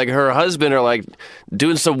like her husband are like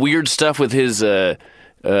doing some weird stuff with his.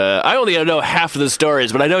 I only know half of the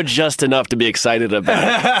stories, but I know just enough to be excited about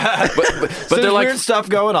it. But So they're there's like weird stuff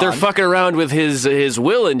going on. They're fucking around with his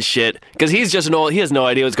will and shit because he's just he has no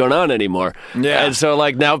idea what's going on anymore. Yeah. And so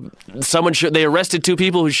like now they arrested two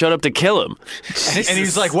people who showed up to kill him. And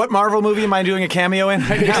he's like, "What Marvel movie am I doing a cameo in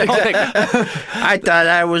right now?" I thought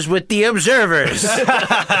I was with the observers.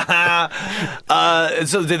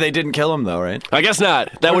 So they didn't kill him though, right? I guess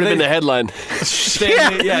not. That would have been the headline.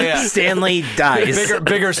 Stanley, yeah. Stanley dies.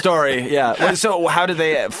 Bigger story, yeah. Well, so how did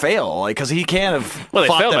they fail? Like, because he can't have. Well, they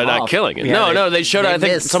fought failed by them not off. killing it. Yeah, No, they showed. they I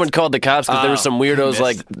think missed. someone called the cops because there were some weirdos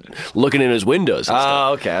like looking in his windows. And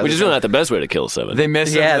stuff, okay. which is really not the best way to kill someone. They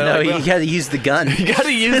missed. him. Yeah, They're no, like, you well, got to use the gun. You got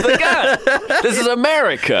to use the gun. This is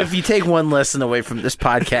America. If you take one lesson away from this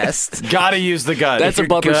podcast, gotta use the gun. That's a you're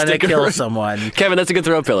bumper gonna sticker. kill someone. Kevin, that's a good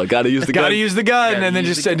throw pillow. Got to use the gun. Gotta use the gun, Gotta and then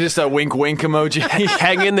use just a wink emoji.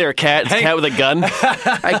 Hang in there, cat. It's a cat with a gun.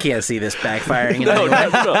 I can't see this backfiring. in No, any way.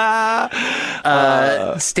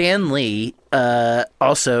 no. Stan Lee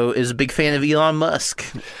also is a big fan of Elon Musk.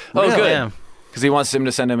 Oh, good. Yeah. Because he wants him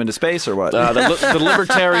to send him into space, or what? The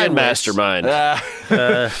libertarian mastermind.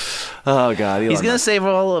 Oh God, He's gonna save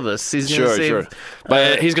all of us. He's gonna Sure, save, sure.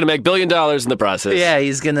 But he's going to make $1 billion in the process. Yeah,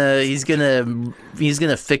 he's gonna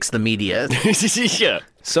fix the media. Yeah.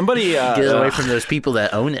 Somebody Get away from those people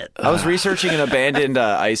that own it. I was researching an abandoned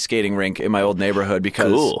ice skating rink in my old neighborhood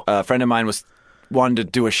because Cool. a friend of mine wanted to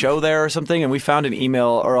do a show there or something, and we found an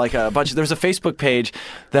email or like a bunch. There was a Facebook page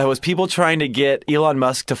that was people trying to get Elon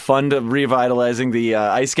Musk to fund revitalizing the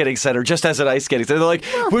ice skating center just as an ice skating center. They're like,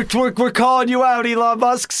 we're calling you out, Elon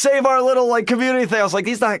Musk, save our little like community thing. I was like,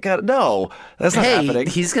 he's not gonna. No, that's not Hey, happening.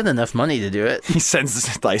 he's got enough money to do it. He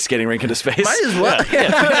sends the ice skating rink into space. Might as well.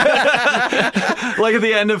 Like at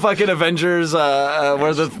the end of fucking Avengers,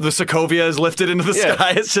 where the Sokovia is lifted into the Yeah.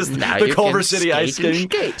 sky. It's just Now the you Culver can City ice skating.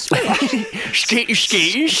 Skate in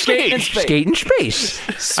space. Skate in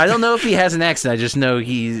space. I don't know if he has an accent. I just know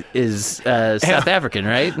he is South African,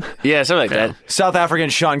 right? Yeah, something like that. South African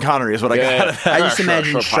Sean Connery is what I got. Yeah. Out of that. I just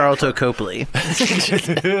imagine Charlton Copley.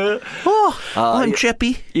 I'm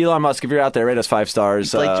Cheppy. Elon Musk, if you're out there, rate us 5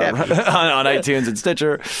 stars Blake on Chapman. iTunes and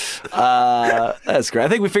Stitcher. That's great. I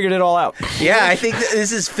think we figured it all out. Yeah, I think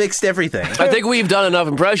this has fixed everything. I think we've done enough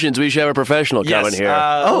impressions. We should have a professional come in here.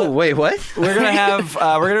 Oh, wait, what? We're gonna have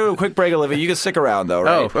we're gonna do a quick break, Olivia. You can stick around though,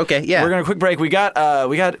 right? Oh, okay, yeah. We're gonna quick break. We don't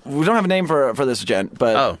have a name for this gent,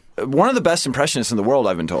 but one of the best impressionists in the world,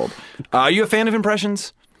 I've been told. Are you a fan of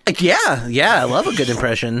impressions? Yeah, I love a good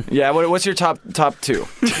impression. Yeah, what's your top two?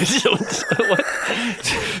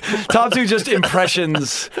 Top two just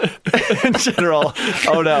impressions in general.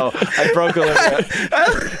 Oh no, I broke Olivia.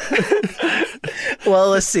 Well,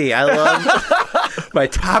 let's see. I love my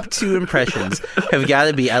top two impressions have got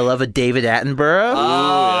to be I love a David Attenborough.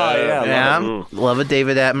 Oh yeah. Love a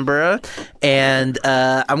David Attenborough, and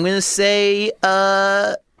I'm gonna say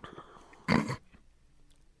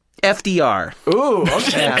FDR. Ooh,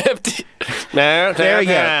 okay. There we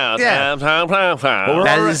go. Yeah.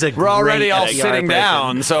 That is a We're already great all FDR sitting impression.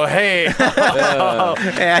 down, so hey.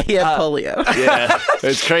 Yeah, he had polio. Yeah,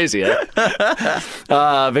 it's crazy.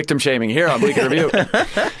 Huh? Victim shaming here on Bleak Review.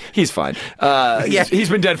 He's fine. He's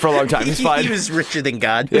been dead for a long time. He's fine. He was richer than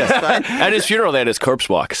God. He was fine. At his funeral, they had his corpse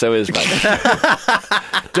walk, so it was fine.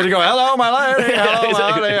 Did he go, hello, my lady, hello,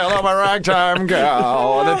 my lady, hello, my ragtime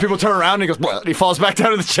gal? And then people turn around and he goes, what? And he falls back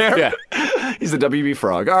down to the chair. Yeah. He's the WB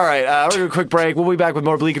Frog. All right, we're going to do a quick break. We'll be back with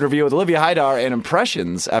more Bleak and Review with Olivia Hydar and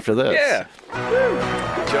impressions after this. Yeah.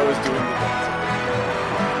 Joe is doing the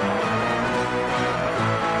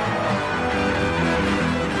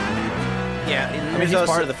Yeah, I mean, he's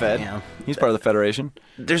part of the Fed. Yeah. He's part of the Federation.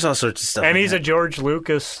 There's all sorts of stuff. And in he's that. a George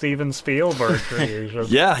Lucas, Steven Spielberg creation.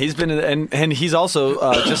 Yeah, he's been, and he's also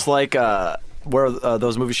just like where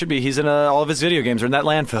those movies should be. He's in all of his video games are in that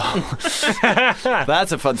landfill.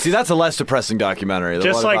 That's a fun. See, that's a less depressing documentary. The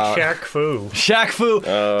Just one like about Shaq Fu. Shaq Fu.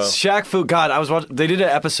 Shaq Fu. God, I was watching. They did an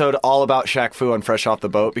episode all about Shaq Fu on Fresh Off the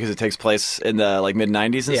Boat because it takes place in the mid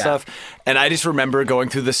 '90s and Yeah. stuff. And I just remember going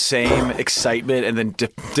through the same excitement and then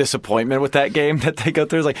disappointment with that game that they go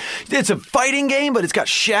through. It's like it's a fighting game, but it's got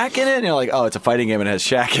Shaq in it. And you're like, oh, it's a fighting game and it has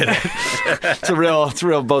Shaq in it. It's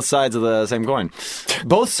real both sides of the same coin.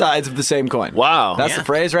 Both sides of the same coin. Wow. That's the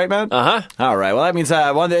phrase, right, man? Uh-huh. All right. Well, that means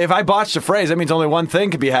if I botched a phrase, that means only one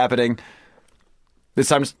thing could be happening. It's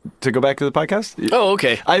time to go back to the podcast? Oh,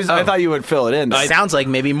 okay. I thought you would fill it in. Sounds like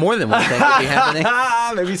maybe more than one thing could be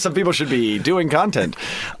happening. Maybe some people should be doing content.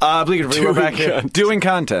 Bleak and Review, we're back here. Doing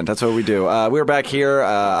content. That's what we do. We're back here.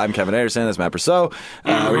 I'm Kevin Anderson. That's Matt Brousseau.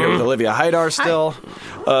 We're here with Olivia Hydar still.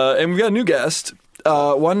 And we've got a new guest.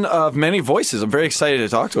 One of many voices. I'm very excited to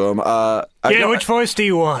talk to him. Which voice do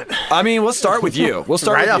you want? I mean, we'll start with you. We'll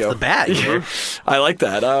start Right with off you. the bat, you know? I like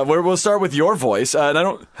that. We'll start with your voice. And I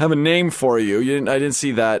don't have a name for you. I didn't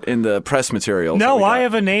see that in the press material. No, I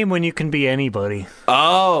have a name when you can be anybody.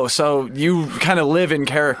 Oh, so you kind of live in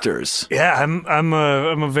characters. Yeah, I'm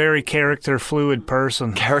a very character fluid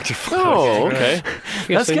person. Character. Oh, okay.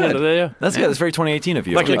 That's good. Yeah. That's good. That's very 2018 of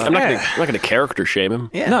you. I'm not going to character shame him.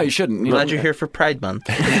 Yeah. No, you shouldn't. Glad you're here for Pride Month.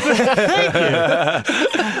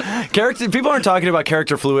 Character. People aren't talking about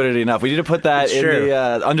character fluidity enough. We need to put that It's in true.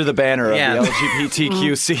 the under the banner Yeah. of the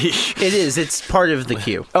LGBTQC. It is. It's part of the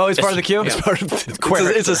queue. Oh, it's part of the queue. It's part of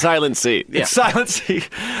the It's a silent C. It's silency.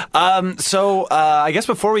 So I guess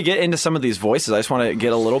before we get into some of these voices, I just want to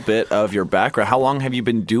get a little bit of your background. How long have you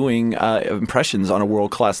been doing impressions on a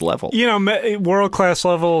world-class level? You know, world class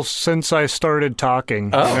level since I started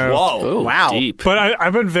talking. Oh, you know? whoa. Oh, Wow. Deep. But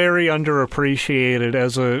I've been very underappreciated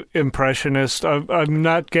as an impressionist. I'm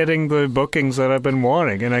not getting the bookings that I've been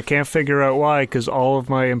wanting, and I can't figure out why, because all of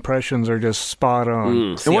my impressions are just spot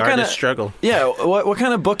on. It's the what artist kinda- struggle. Yeah, what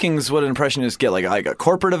kind of bookings would impressionists get? Like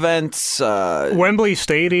corporate events? Wembley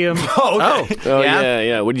Stadium. Oh, okay. Oh, Yeah.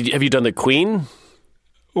 yeah. Have you done the Queen?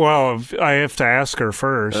 Well, I have to ask her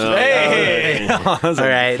first. Hey! All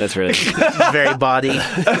right. That's right. Very body.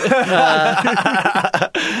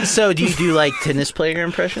 So, do you do like tennis player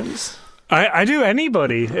impressions? I do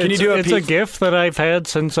anybody. you do a It's a Pete- gift that I've had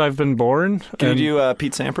since I've been born. Can and, you do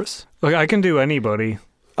Pete Sampras? like, I can do anybody.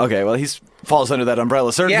 Okay, well, he falls under that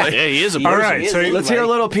umbrella, certainly. Yeah, he is a All person. right, so Let's hear a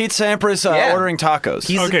little Pete Sampras Yeah. ordering tacos.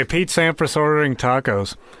 okay, Pete Sampras ordering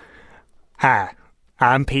tacos. Hi,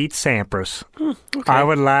 I'm Pete Sampras. I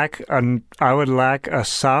would like a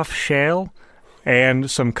soft shell and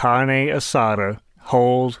some carne asada.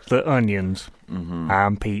 Hold the onions.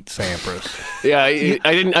 I'm Pete Sampras. Yeah, I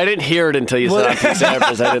didn't hear it until you said Pete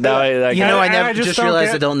Sampras. I did. Now You know, I I never just just don't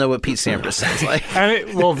realized get- I don't know what Pete Sampras sounds like. And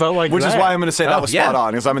it, well, felt like Which is that. why I'm going to say that was yeah. spot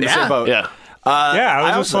on, because I'm in the same boat. Yeah. Yeah,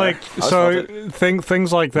 I was just there. like, I so felt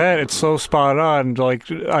things like that. It's so spot on. Like,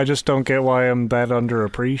 I just don't get why I'm that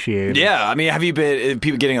underappreciated. Yeah, I mean, have you been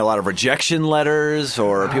people getting a lot of rejection letters,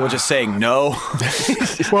 or people just saying no?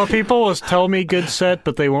 Well, people will tell me good set,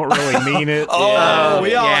 but they won't really mean it. Oh,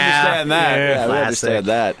 we all yeah. understand that. Yeah. Yeah, we Classic. understand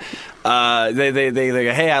that. They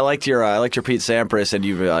go, hey, I liked your Pete Sampras, and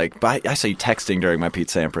you be like, but I saw you texting during my Pete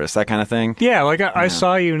Sampras, that kind of thing. Yeah, like I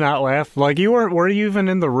saw you not laugh. Like were you even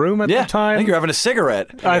in the room at the time? I think you're having a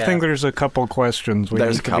cigarette. I think there's a couple questions we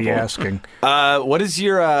need to be asking. What is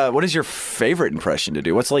your favorite impression to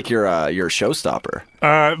do? What's like your showstopper?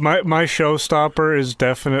 My showstopper is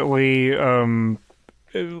definitely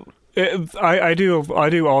I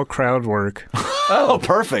do all crowd work. Oh,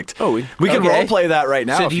 perfect. Oh, we can role play that right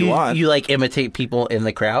now if you want. You like imitate people in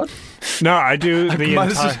the crowd? No, I do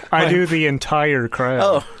the entire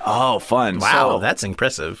crowd. Oh, fun! Wow, So, that's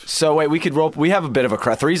impressive. so wait, we could role. We have a bit of a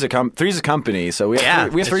crowd. Three's a company. So we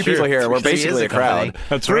have three people here. We're Three is basically a a crowd. company.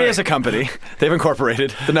 That's three right. is a company. They've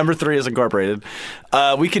incorporated. The number 3 is incorporated.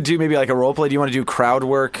 We could do maybe like a role play. Do you want to do crowd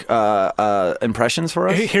work impressions for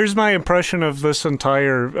us? Here's my impression of this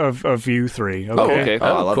entire of you three. Okay? Oh, okay. Oh,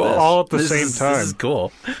 I love cool. this. All at the same time. This is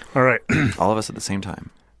cool. All right. All of us at the same time.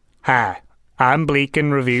 Hi, I'm Bleak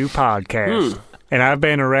and Review Podcast. And I've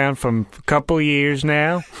been around for a couple years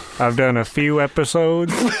now. I've done a few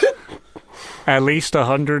episodes, at least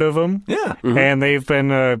 100 of them. Yeah. And they've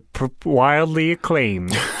been wildly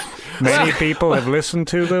acclaimed. Many people have listened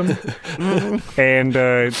to them, and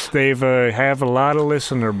they've have a lot of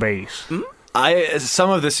listener base. Some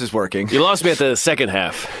of this is working. You lost me at the second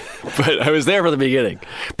half, but I was there for the beginning.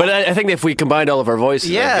 But I think if we combined all of our voices,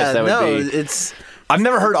 I guess that would be... it's I've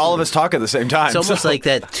never heard all of us talk at the same time. it's almost so- like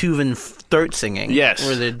that Tuvan throat singing. Yes.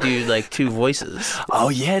 where they do like two voices, Oh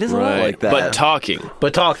yeah, it is a lot Right. like that. But talking.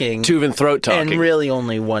 but talking, Tuvan throat talking. and really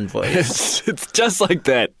only one voice. It's just like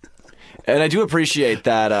that. And I do appreciate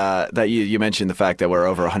that you mentioned the fact that we're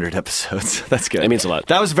over 100 episodes. That's good. It means a lot.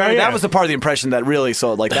 That was Oh, yeah. That was the part of the impression that really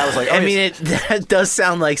sold. Like that was like. I mean, that does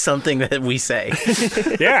sound like something that we say.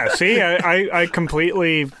 Yeah, see, I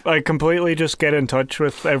completely just get in touch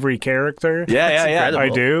with every character. yeah. incredible. I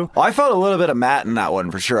do. Well, I felt a little bit of Matt in that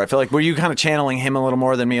one for sure. I feel like were you kind of channeling him a little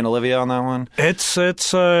more than me and Olivia on that one? It's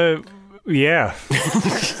yeah.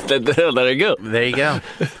 There you go. There you go.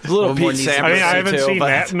 A little One more Pete needs to be I mean, I Sampras haven't too, seen but-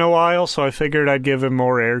 Matt in a while, so I figured I'd give him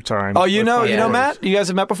more airtime. Oh, you know Yeah. Matt? You guys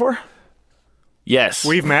have met before? Yes.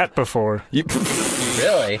 We've met before.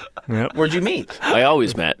 Really? Yep. Where'd you meet? I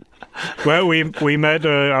always met. Well, we met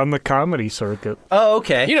on the comedy circuit. Oh,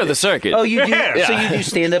 okay. You know the circuit. Oh, you do. Yeah. So you do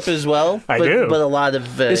stand up as well? I but, do. but a lot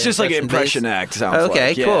of It's just like an impression-based? impression act. Sounds Okay,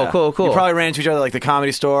 like. Yeah. cool. You probably ran into each other like the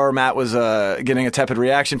Comedy Store. Matt was getting a tepid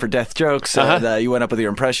reaction for death jokes. And, you went up with your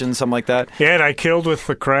impression, something like that. Yeah, and I killed with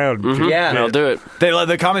the crowd. Yeah. I'll do it.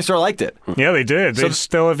 The Comedy Store liked it. Yeah, they did. They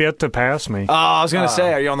still have yet to pass me. Oh, I was gonna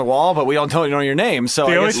say, are you on the wall? But we don't know your name. So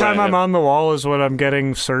The I only guess- time I'm on the wall is when I'm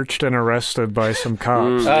getting searched and arrested by some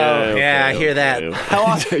cops. Yeah, I hear that. How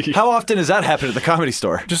often does that happen at the Comedy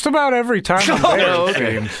Store? Just about every time I'm there, Oh, it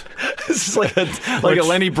okay. seems. This is like a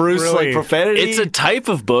Lenny Bruce really- like profanity. It's a type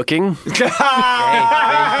of booking.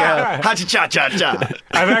 Ha-cha-cha-cha-cha.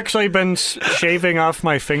 I've actually been shaving off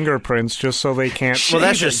my fingerprints just so they can't. Well,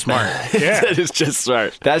 that's just smart. Yeah. That is just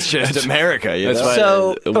smart. That's just America. You That's know? why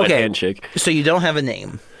So, a wet okay. handshake. So you don't have a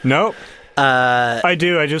name. Nope. I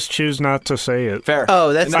do. I just choose not to say it. Fair.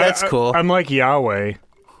 Oh, that's cool. I'm like Yahweh.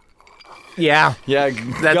 Yeah. Yeah,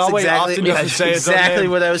 That's Yahweh exactly, often doesn't say his own exactly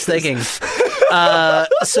name. what I was thinking.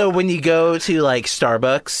 So when you go to like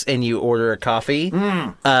Starbucks and you order a coffee,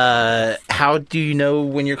 how do you know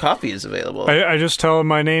when your coffee is available? I just tell them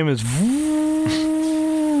my name is.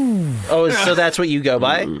 Oh, so that's what you go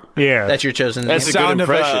by? Yeah. That's your chosen name? That's a good Sound of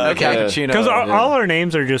impression. a Okay. cappuccino. Because Yeah. all our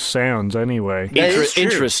names are just sounds anyway. That is true.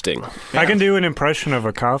 Interesting. I can do an impression of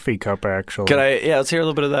a coffee cup, actually. Can I? Yeah, let's hear a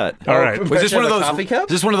little bit of that. All right. Was this Impression one of of a those coffee cup?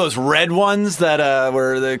 Just one of those red ones that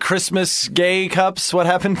were the Christmas gay cups? What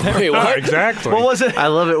happened there? Wait, Oh, what? exactly. What was it? I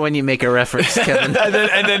love it when you make a reference, Kevin.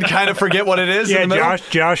 and then kind of forget what it is. Yeah, in the middle?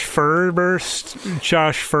 Josh Furstein.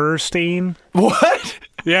 What?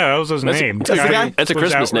 Yeah, that was his name. that's the guy? That's a was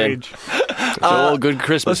Christmas name. outraged. It's all good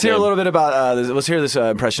Christmas. Let's hear a name. little bit about. Let's hear this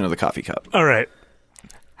impression of the coffee cup. All right.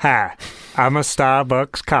 Hi, I'm a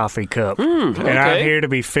Starbucks coffee cup, and I'm okay. here to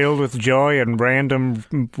be filled with joy and random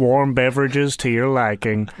warm beverages to your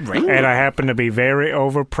liking. And I happen to be very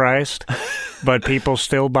overpriced, but people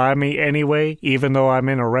still buy me anyway, even though I'm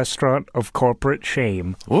in a restaurant of corporate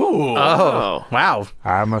shame. Ooh. Oh, wow.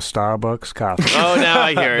 I'm a Starbucks coffee. Oh, now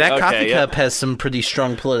I hear it. That okay, coffee yeah. cup has some pretty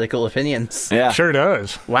strong political opinions. Yeah. Sure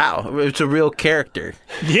does. Wow. It's a real character.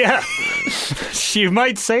 Yeah, you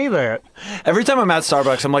might say that. Every time I'm at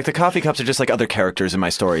Starbucks, I'm like, the coffee cups are just like other characters in my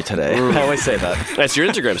story today. I always say that. That's your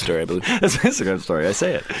Instagram story, I believe. That's my Instagram story. I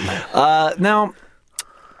say it. Now,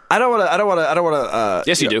 I don't want to.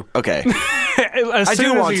 Yes, you do. Okay. As I soon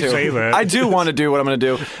do as want you to. say that. I do want to do what I'm going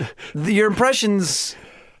to do. Your impressions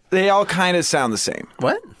they all kind of sound the same.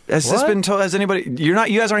 What? Has this been told? Has anybody? You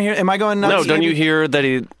guys aren't here. Am I going nuts? No, don't you hear that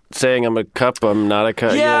he's saying I'm a cup, I'm not a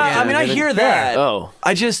cup? Yeah, I mean, I hear that. Oh.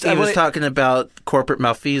 I just He was talking about corporate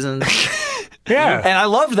malfeasance. Yeah. and I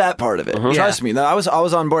loved that part of it. Trust me. No, I was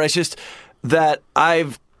on board. It's just that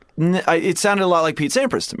it sounded a lot like Pete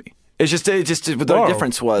Sampras to me. It's just the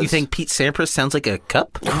difference was. You think Pete Sampras sounds like a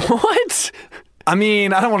cup? What? I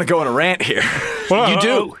mean, I don't want to go on a rant here. Well, You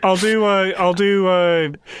do. I'll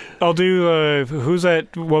do. Who's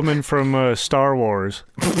that woman from Star Wars?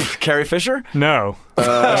 Carrie Fisher? No,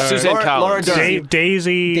 Suzanne Collins. Laura Dern.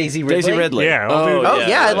 Daisy. Daisy Ridley? Daisy Ridley. Yeah. Oh,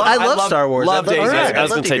 yeah. I love Star Wars. love I'd Daisy. to- I was I'd going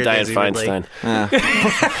love to say hear Diane Daisy Ridley.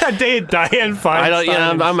 Feinstein. Diane Feinstein. I don't.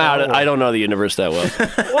 Yeah, in I'm Star out. Wars. I don't know the universe that well.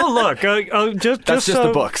 Well, look, just just so,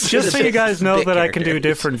 the books. Just so you guys know Bit that I can do characters.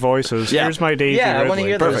 different voices. Yeah. Here's my Daisy Yeah, I Ridley. wanna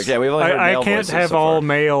hear those. Perfect. Yeah, we've only heard I male can't voices have so all far.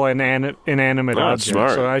 male and inanimate Oh, objects,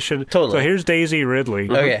 smart. so I should. Totally. So here's Daisy Ridley.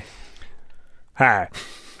 Okay. Hi,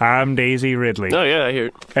 I'm Daisy Ridley. Oh, yeah, I hear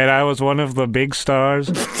it. And I was one of the big stars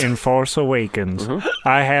in Force Awakens.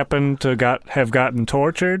 I happened to have gotten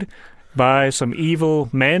tortured by some evil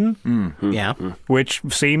men, Yeah. which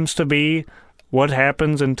seems to be what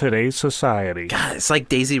happens in today's society. God, it's like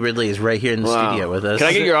Daisy Ridley is right here in the studio with us. Can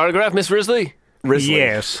I get your autograph, Miss Risley? Risley.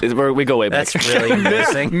 Yes. We go way back. That's really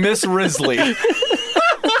embarrassing. Miss Risley.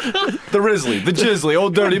 The Risley, the Jizzly,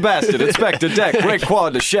 old dirty bastard, Inspector Deck,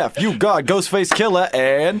 Raekwon the Chef, You God, Ghostface Killer,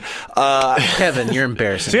 and Kevin, you're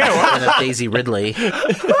embarrassing. Yeah, what? Speaking of Daisy Ridley.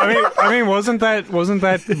 I mean, wasn't that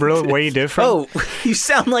real way different? Oh, you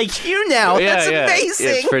sound like you now. Yeah, That's yeah. amazing.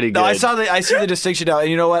 It's pretty good. no, I see the distinction now. And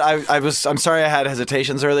you know what? I'm sorry I had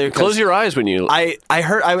hesitations earlier. 'cause Close your eyes when you. I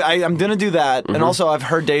heard I'm gonna do that, and also I've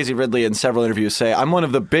heard Daisy Ridley in several interviews say I'm one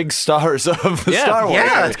of the big stars of the Yeah, Star Wars.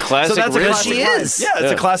 yeah, it's classic So that's a Ridley. classic She line. is. Yeah,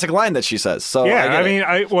 it's a classic line that she says. So Yeah, I mean,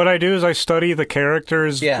 what I do is I study the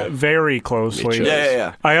characters Yeah. very closely. Me too.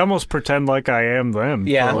 Yeah. I almost pretend like I am them.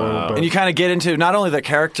 Yeah. for a little bit. And you kind of get into not only their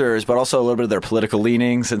characters, but also a little bit of their political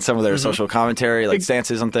leanings and some of their social commentary, like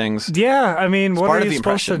stances on things. Yeah, I mean, what part are of you the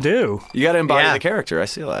supposed to impression. do? You got to embody Yeah. the character. I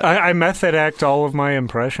see that. I method act all of my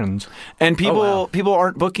impressions. And people wow. people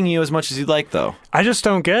aren't booking you as much as you'd like, though. I just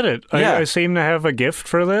don't get it. Yeah. I seem to have a gift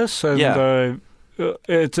for this, and Yeah.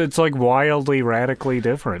 it's like wildly, radically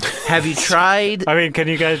different. Have you tried? I mean, can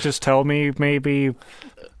you guys just tell me maybe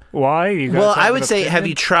why? You guys Well, have I an would say, have opinion?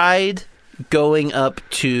 you tried going up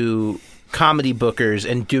to comedy bookers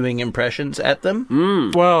and doing impressions at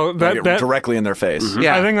them? Well, Like, that directly in their face.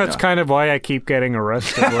 Yeah. I think that's kind of why I keep getting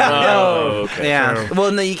arrested. Oh, okay. Yeah. Well,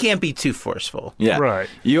 no, you can't be too forceful. Yeah, Right.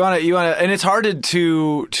 You want to, and it's hard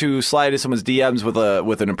to slide into someone's DMs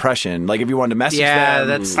with an impression. Like if you wanted to message Yeah, them.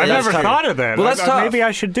 that's- I That's never tough. thought of that. Well, that's tough. Maybe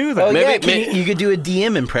I should do that. Oh, Maybe- yeah, you could do a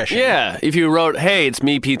DM impression. Yeah, if you wrote, "Hey, it's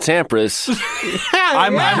me, Pete Sampras."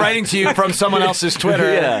 I'm writing to you from someone else's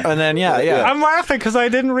Twitter, Yeah. and then yeah. I'm laughing because I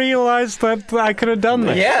didn't realize that I could have done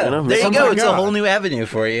that. Yeah, You know, there you something go. like It's a that. whole new avenue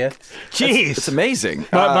for you. Jeez. It's amazing.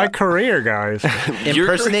 My career, guys.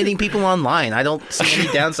 Impersonating people online. I don't see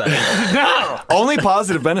any downside. Only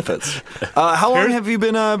positive benefits. How long have you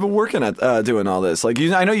been working at doing all this? Like,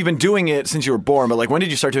 I know you've been doing it since you were born, but like, when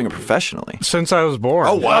did you start doing it professionally? Since I was born.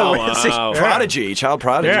 Oh wow, wow. prodigy, child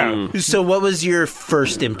prodigy. Yeah. So, what was your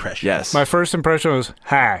first impression? Yes. My first impression was,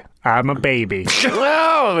 "Hi, I'm a baby.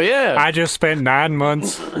 Oh, yeah. I just spent 9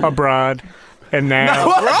 months abroad, and now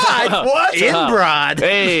Broad? What? In Broad.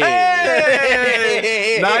 Hey.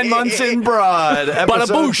 Hey! 9 months in Broad.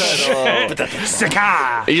 Episode title.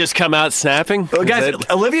 Sika! You just come out snapping? Well, guys, Is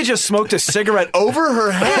that- Olivia just smoked a cigarette over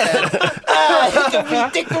her head.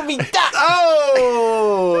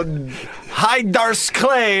 Oh, hi, Darce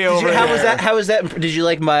Clay over How here. was that? How was that? Did you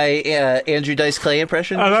like my Andrew Dice Clay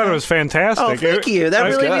impression? I thought it was fantastic. Oh, thank you. That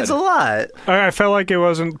really good. means a lot. I felt like it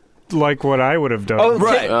wasn't like what I would have done. Oh,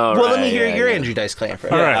 Right. Oh, well, let me right, hear yeah, your yeah. Andrew Dice Clay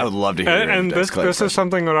impression. All right. I would love to hear And, your and Dice this Clay this impression. is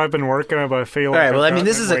something that I've been working on, but I feel All like right. Well, I I've mean,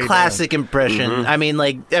 this gotten is it a way classic impression. I mean,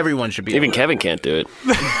 like everyone should be. Even able to- Kevin can't do it.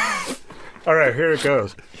 down. All right, here it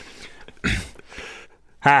goes.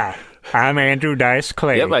 Hi, I'm Andrew Dice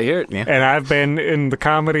Clay. Yep, I hear it. And I've been in the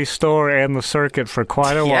Comedy Store and the circuit for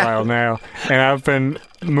quite a Yeah. while now. And I've been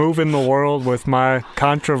moving the world with my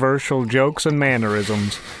controversial jokes and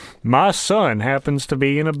mannerisms. My son happens to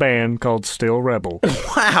be in a band called Still Rebel.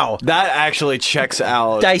 Wow. That actually checks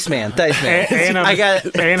out. Dice Man. Dice Man. And I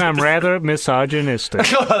got. and I'm rather misogynistic.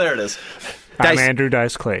 Oh, there it is. I'm Dice- Andrew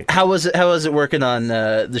Dice Clay. How was it? How was it working on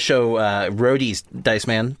the show Roadies, Dice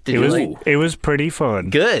Man? Did you like? It was pretty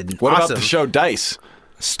fun. Good. What awesome. about the show Dice?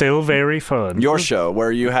 Still very fun. Your show,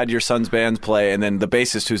 where you had your son's bands play, and then the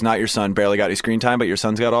bassist, who's not your son, barely got any screen time, but your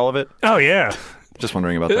son's got all of it? Oh, yeah. Just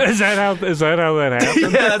wondering about that. Is that how that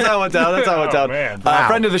happened? Yeah, that's how it went down. That's how it went down. man. A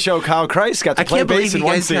friend of the show, Kyle Kreis, got to I play can't bass believe in you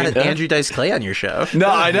one guys scene. had Andrew Dice Clay on your show. No,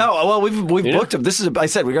 I know. Well, we've booked him. This is. I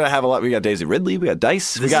said we're gonna have a lot. We got Daisy Ridley. We got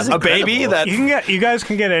Dice. We got is a baby. incredible. That You guys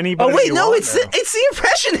can get anybody. Oh wait, you no, want it's now. the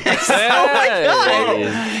Impressionist. Oh my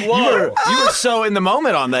god, you were so in the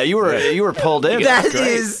moment on that. You were pulled in.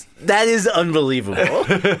 that is unbelievable.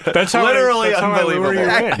 That's how literally that's how I lure you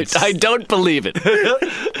unbelievable. in. I don't believe it.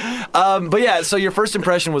 But yeah, so your first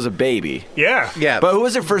impression was a baby. Yeah. Yeah, But who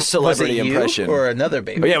was your first was it celebrity you impression? or another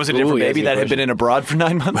baby? Oh, yeah, it was a different Ooh, yeah, baby that's a that good had been in abroad for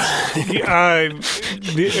 9 months.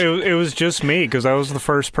 It was just me because I was the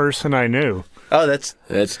first person I knew. Oh, that's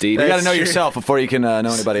That's deep. You got to know true. yourself before you can know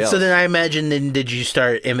anybody else. so. Then I imagine. Then did you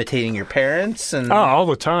start imitating your parents? And Oh, all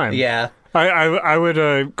the time. yeah. I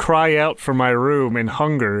would cry out from my room in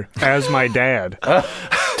hunger as my dad.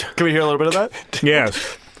 Can we hear a little bit of that?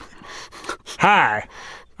 Yes. Hi,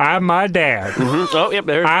 I'm my dad. Oh, yep,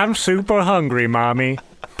 there. I'm super hungry, Mommy.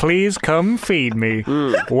 Please come feed me.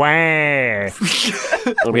 Wah. I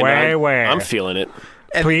mean, Wah. I'm feeling it.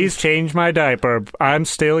 Please change my diaper. I'm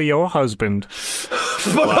still your husband.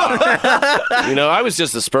 You know, I was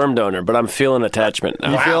just a sperm donor, but I'm feeling attachment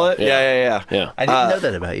now. You feel it? Yeah. Yeah. I didn't know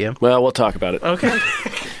that about you. Well, we'll talk about it. Okay.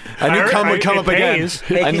 I knew cum would come it up again. pays.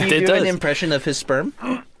 Hey, can you It do an does. impression of his sperm?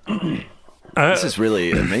 This is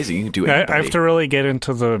really amazing. You can do I anybody. have to really get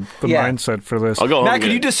into the Yeah. mindset for this. I'll go home. Matt, and can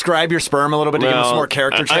get you it. describe your sperm a little bit to give us some more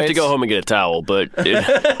character traits? I have to go home and get a towel, but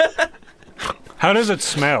How does it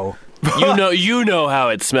smell? you know how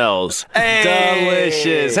it smells. Hey.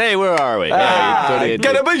 Delicious. Hey, where are we? Yeah, you put it-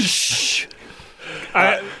 Get a bish.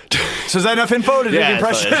 So is that enough info to do the Yeah,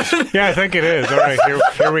 impression? Yeah, I think it is. All right,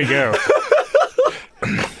 here we go.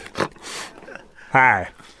 Hi,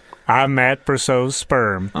 I'm Matt Brousseau's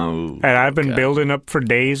sperm, and I've been building up for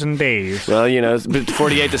days and days. Well, you know,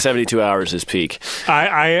 48 to 72 hours is peak.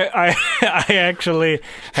 I actually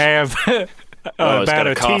have Oh, it's got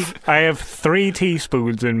a about cough. I have 3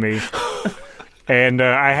 teaspoons in me, and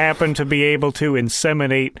I happen to be able to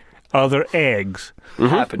inseminate other eggs.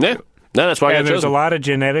 Yeah. No, that's why I And got there's a chosen. lot of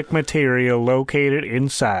genetic material located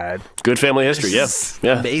inside. Good family history, yeah.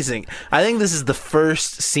 Yeah. Amazing. I think this is the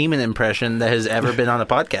first semen impression that has ever been on a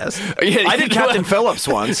podcast. Yeah, I did Captain Phillips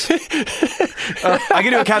once. I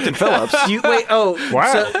can do a Captain Phillips. Wait, oh,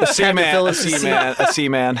 Wow. so A Captain seaman. Phillips A is- seaman. A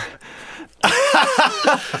seaman.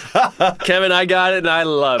 Kevin, I got it, and I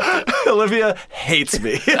loved it. Olivia hates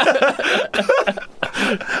me.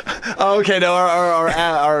 Okay, no,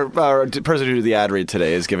 our person who did the ad read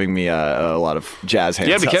today is giving me a lot of jazz hands.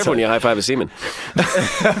 You gotta be careful when you high five a seaman.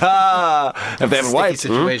 if they have a sticky wife.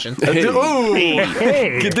 situation. Ooh,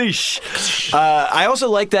 Hey. Kadoosh. I also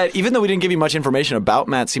like that even though we didn't give you much information about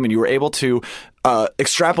Matt Seaman, you were able to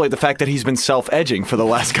extrapolate the fact that he's been self-edging for the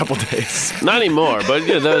last couple days. Not anymore, but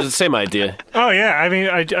you know, that was the same idea. Oh yeah, I mean,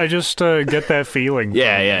 I just get that feeling.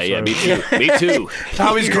 Yeah. Me too. Me too.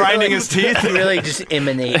 How he's grinding his teeth. You really just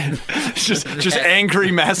emanate. just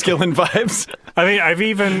angry masculine vibes. I mean, I've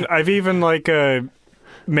even like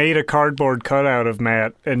made a cardboard cutout of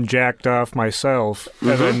Matt and jacked off myself,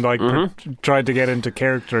 and then like tried to get into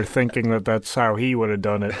character, thinking that that's how he would have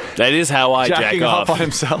done it. That is how I Jacking jack off off. on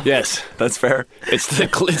himself. Yes, That's fair. it's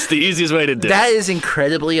the easiest way to do it. That is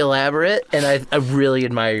incredibly elaborate, and I really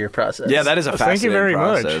admire your process. Yeah, that is a fascinating Thank you very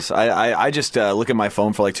much. process. I just look at my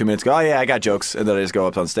phone for like 2 minutes, go, oh yeah, I got jokes, and then I just go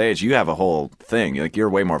up on stage. You have a whole thing. Like you're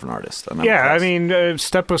way more of an artist. And I'm Yeah, I impressed. mean,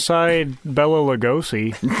 step aside Bella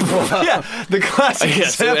Lugosi. yeah, the classic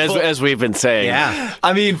Yes, example. as we've been saying. Yeah.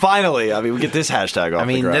 I mean, finally, we get this hashtag off I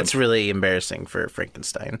mean, the ground. that's really embarrassing for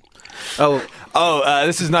Frankenstein. Oh,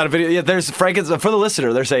 this is not a video. Yeah, there's Frankenstein for the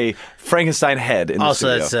listener. There's a Frankenstein head in the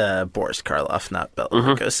also, studio. that's Boris Karloff, not Bela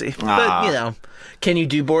Lugosi. But, you know, can you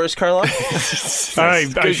do Boris Karloff?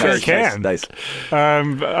 I sure Nice, can. Nice.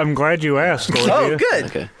 I'm glad you asked, Olivia. Oh, good.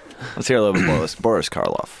 Okay. Let's hear a little bit more. Boris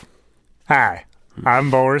Karloff. Hi,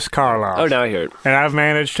 I'm Boris Karloff. Oh, now I hear it. And I've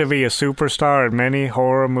managed to be a superstar in many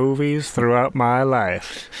horror movies throughout my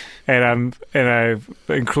life, and I've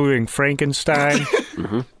including Frankenstein,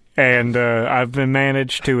 and I've been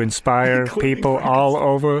managed to inspire people all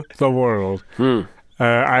over the world.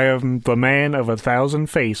 I am the man of 1,000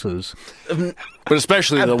 faces. But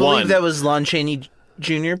especially I the believe one. that was Lon Chaney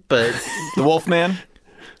Jr., but The Wolfman?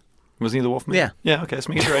 Wasn't he the Wolfman? Yeah. Yeah, okay, just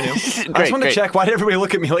making sure I knew. I just Great, wanted to great. check. Why did everybody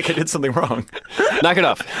look at me like I did something wrong? Knock it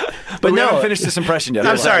off. But we no. haven't finished this impression yet.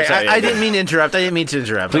 I'm sorry. sorry, I yeah. didn't mean to interrupt. Please,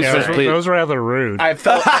 Yeah, please. that was rather rude. I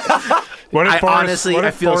felt. What if I Boris, honestly, what I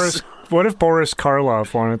if feel Boris What if Boris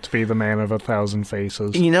Karloff wanted to be the man of 1,000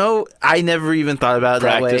 faces? You know, I never even thought about it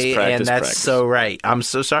that way, Practice, and that's practice. so right. I'm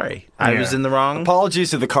so sorry. I Yeah. was in the wrong.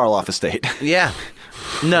 Apologies to the Karloff estate. Yeah.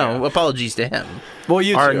 No, apologies to him. Well,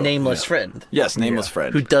 you Our too. nameless friend Yes, nameless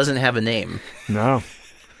friend. who doesn't have a name. No.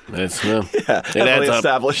 That's it Heavily adds up.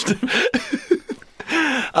 established.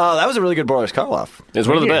 That was a really good Boris Karloff. It's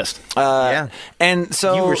one of the best. Yeah. And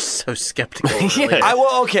so You were so skeptical. earlier.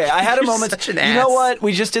 okay. I had a You're moment. such an You know ass. what?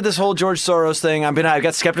 We just did this whole George Soros thing. I've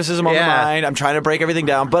got skepticism on Yeah. my mind. I'm trying to break everything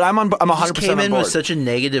down, but I'm 100% Just came on in board. with such a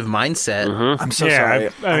negative mindset. I'm so yeah, sorry.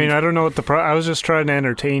 I mean, I don't know what I was just trying to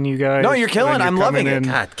entertain you guys. No, you're killing and then it. I'm coming loving it. in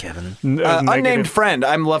God, Kevin. Unnamed negative. friend.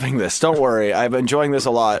 I'm loving this. Don't worry. I'm enjoying this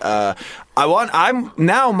a lot.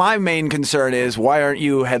 My main concern is why aren't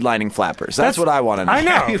you headlining Flappers? That's what I want to know. I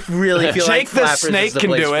know. You really feel like Jake the Flappers Snake is the can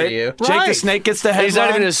place do for it. you. Jake the Right. Snake gets the headline. He's not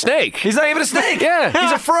even a snake. He's not even a snake. Yeah.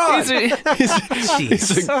 He's a fraud.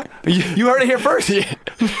 Jeez. You heard it here first.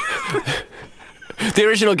 The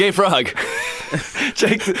original gay frog.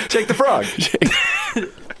 Jake the Frog.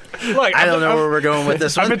 Like, I don't know where we're going with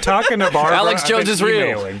this I've one. been talking to Barbara. Alex I've Jones been is real.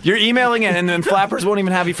 emailing. You're emailing it, and then Flappers won't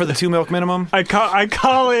even have you for the 2 milk minimum. I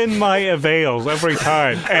call in my avails every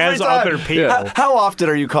time as time. other people. How often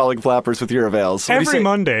are you calling Flappers with your avails? What do you Every say?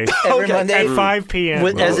 Monday Every Okay. Monday at 5 p.m.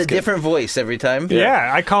 as a different voice every time.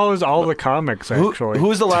 yeah, I call as all the comics, actually. Who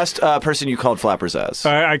was the last person you called Flappers as?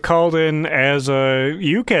 I called in as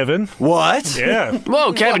you, Kevin. What? Yeah.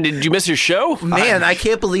 Whoa, Kevin, did you miss your show? Man, I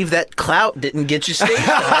can't believe that clout didn't get you stage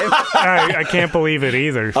time. I can't believe it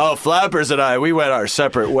either. Oh, Flappers and I, we went our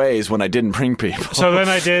separate ways when I didn't bring people. So then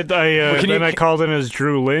I you- called in as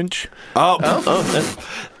Drew Lynch.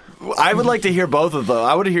 I would like to hear both of them.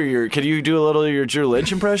 I would hear can you do a little of your Drew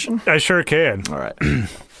Lynch impression? I sure can. All right.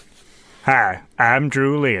 Hi, I'm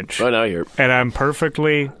Drew Lynch, Oh, now you're. and I'm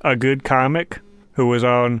perfectly a good comic who was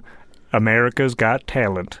on America's Got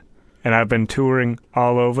Talent, and I've been touring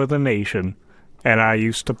all over the nation, and I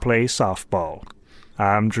used to play softball.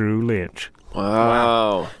 I'm Drew Lynch.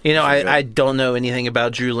 Wow. You know, I don't know anything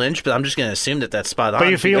about Drew Lynch, but I'm just going to assume that that's spot on. But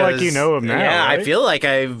you feel like because- you know him now, Yeah, I right? feel like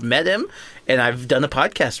I've met him and I've done a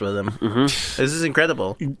podcast with him. Mm-hmm. This is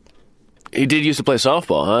incredible. He did used to play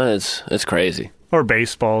softball, huh? That's crazy. Or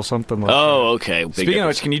baseball, something like Oh, okay. Big Speaking of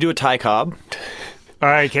difference. which, can you do a Ty Cobb? that.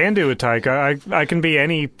 I can do a Taika. I can be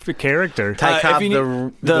any character. Ty if Cobb, you need-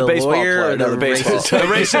 the the baseball lawyer player, or no, the the baseball. racist? The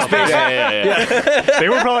racist baseball. Yeah. They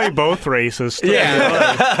were probably both racist.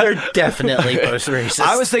 Yeah, they're definitely both racist.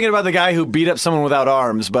 I was thinking about the guy who beat up someone without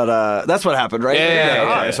arms, but that's what happened, right? Yeah.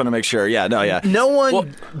 Okay, I just want to make sure. Yeah, no, yeah. No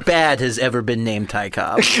one bad has ever been named Ty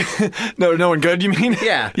Cobb. No one good, you mean?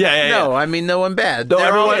 Yeah. Yeah. No, I mean no one bad. No,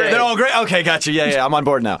 They're all everyone, great. they're all great. Okay, gotcha. Yeah, I'm on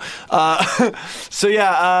board now.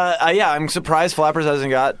 I'm surprised Flappers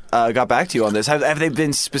hasn't got back to you on this. Have they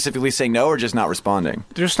been specifically saying no or just not responding?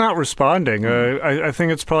 Just not responding. I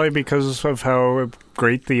think it's probably because of how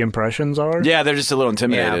great the impressions are. Yeah, they're just a little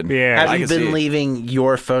intimidated. Yeah. I Have you can see been it. leaving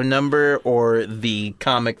your phone number or the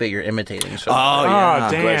comic that you're imitating? So Oh, Oh,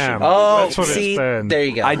 yeah. damn. Oh, That's what see, it's been. there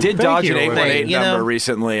you go. I did Thank dodge you, an 818 you know- number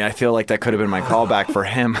recently. I feel like that could have been my callback for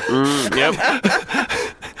him. Yep.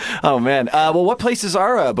 Oh man. Well, what places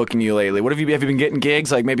are booking you lately? What have you been getting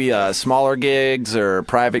gigs? Like maybe smaller gigs or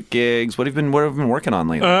private gigs? What have you been working on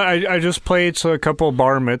lately? I just played a couple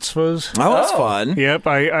bar mitzvahs. Oh, that's fun. Yep,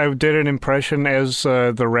 I did an impression as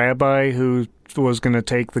the rabbi who was going to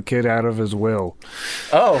take the kid out of his will.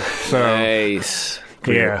 Oh, So Nice.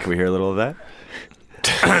 yeah, Can we hear a little of that?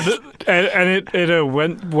 and it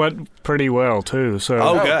went pretty well too. So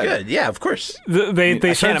Oh, oh, good. good. Yeah, of course. they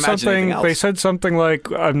can't said imagine anything something. else. They said something like,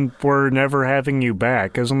 "We're never having you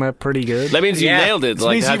back." Isn't that pretty good? That means you Yeah. nailed it. This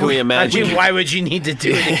Like, means how you- can we imagine? Why would you need to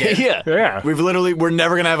do it again? Yeah. Yeah, We're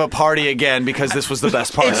never gonna have a party again because this was the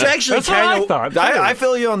best part. It's actually that's what I kind of. thought. I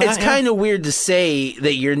feel you on that. It's kind of weird to say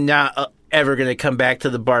that you're not ever going to come back to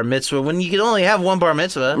the bar mitzvah when you can only have one bar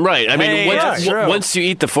mitzvah. Right. I mean, Hey, once, yeah, true. once you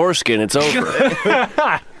eat the foreskin, it's over.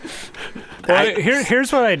 Well,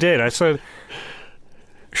 here's what I did. I said,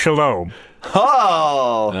 "Shalom."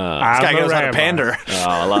 Oh, this guy I'm a knows how to rabbi. pander.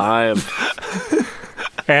 Oh, L'chaim.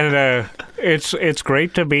 And it's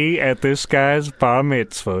great to be at this guy's bar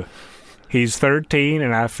mitzvah. He's 13,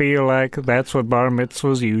 and I feel like that's what bar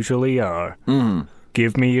mitzvahs usually are.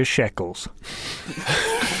 Give me your shekels.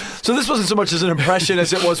 So this wasn't so much as an impression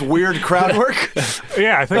as it was weird crowd work.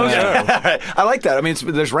 Yeah, I think so. I like that. I mean,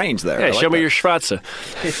 there's range there. I Yeah, like show me that. your schwarze.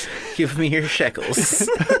 Give me your shekels.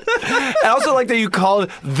 I also like that you called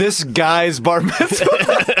this guy's bar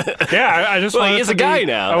mitzvah. Yeah, I just Well, wanted he is to a guy be-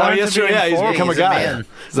 now. I Oh, wanted yes, to be yeah, he's informed. become a He's a guy. man.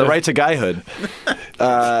 It's the right to guyhood.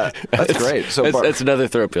 That's great. So That's another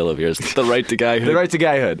throat pill of yours. The right to guy. the right to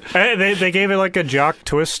guyhood. They gave it like a jock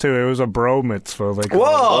twist to it. It was a bro mitzvah. They called Whoa!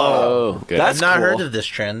 Oh, good. That's I've not cool. heard of this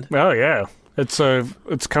trend. it. Oh yeah,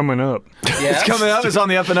 it's coming up. Yeah. It's coming up. It's on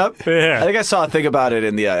the up and up. Yeah. I think I saw a thing about it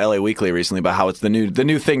in the LA Weekly recently about how it's the new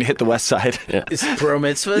thing to hit the West Side. Yeah, It's bro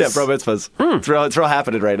mitzvahs? bro mitzvahs. It's real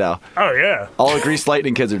happening right now. Oh yeah. All the Grease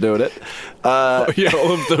Lightning kids are doing it. Yeah,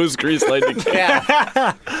 all of those grease lightning.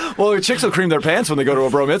 Yeah. Well, chicks will cream their pants when they go to a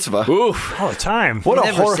bro mitzvah. Oof. All the time. What a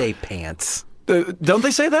Never horror! say pants. Don't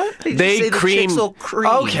they say that? They, They say the cream- chicks will cream.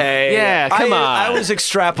 Okay. Yeah, come on. I was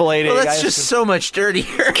extrapolating. Well, that's I- just so much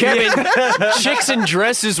dirtier. Kevin, chicks in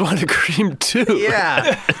dresses want to cream too.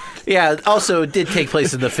 Yeah. Yeah, also, it did take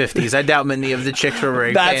place in the 50s. I doubt many of the chicks were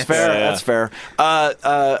wearing That's pants. fair. Yeah. That's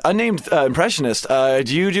fair. Unnamed impressionist. Do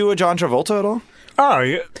you do a John Travolta at all? Oh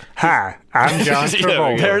yeah. Hi, I'm John Yeah,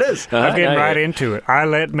 Travolta. There it is. I'm getting yeah, right yeah. into it. I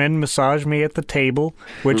let men massage me at the table,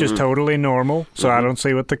 which is totally normal, so I don't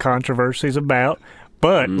see what the controversy's about.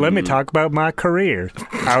 But let me talk about my career.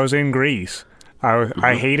 I was in Grease.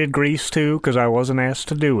 I hated Grease too because I wasn't asked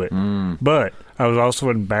to do it. But I was also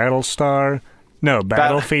in Battlefield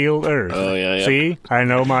Earth. Oh, yeah. See, I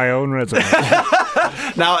know my own resume.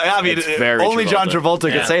 Now, I mean, very only John Travolta.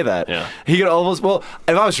 Travolta could say that. Yeah. He could almost. Well,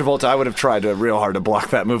 if I was Travolta, I would have tried real hard to block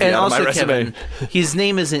that movie And out of my also, resume. Kevin, his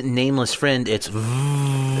name isn't Nameless Friend, it's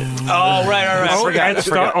Oh, right.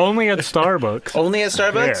 Only at Starbucks. only at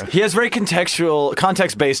Starbucks? Yeah. He has very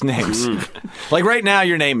context-based names. Like right now,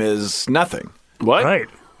 your name is nothing. What? Right.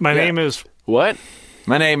 My name is. What?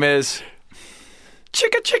 My name is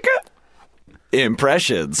Chicka Chicka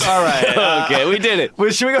Impressions. All right. Okay, we did it. Well,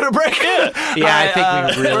 should we go to break? Yeah, I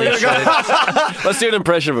think we really should. Let's do an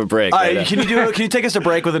impression of a break. All right right, now. can you take us to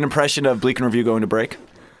break with an impression of Bleak and Review going to break?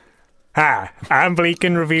 Hi, I'm Bleak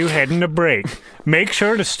and Review heading to break. Make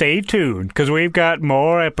sure to stay tuned because we've got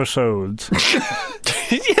more episodes.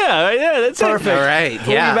 yeah, that's Perfect. All right,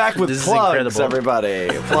 We'll yeah. be back with this is plugs, incredible. everybody.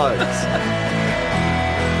 Plugs.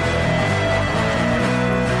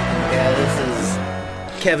 Yeah,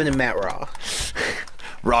 this is Kevin and Matt Raw.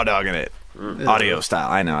 Raw dogging it. Audio style.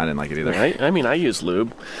 I know. I didn't like it either. I mean, I use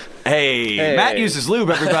lube. Hey, Matt uses lube,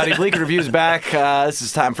 everybody. Bleak and Review's back. This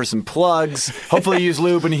is time for some plugs. Hopefully you use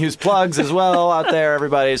lube when you use plugs as well out there,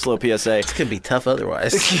 everybody. It's a little PSA. This could be tough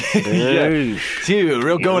otherwise. Yeah. Dude,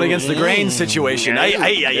 real going against the grain situation.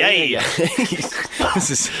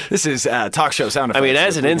 This is talk show sound I effects. mean,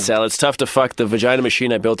 as an incel, it's tough to fuck the vagina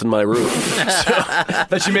machine I built in my roof.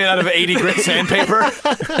 that you made out of 80 grit sandpaper.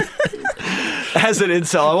 As an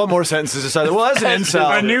incel, I want more sentences decided. Well, as an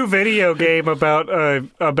incel, A new video game about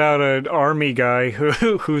an army guy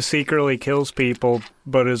who secretly kills people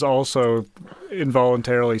but is also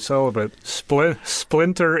involuntarily celibate.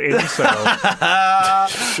 Splinter Incel. I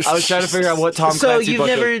was trying to figure out what Tom So Clancy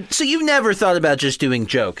you've never thought about just doing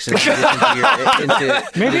jokes into your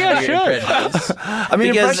Maybe I should. impressions? I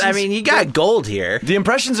mean, Because impressions- you got gold here. The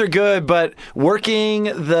impressions are good, but working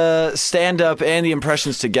the stand-up and the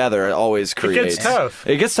impressions together always creates. gets tough.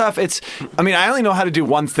 It gets tough. I mean, I only know how to do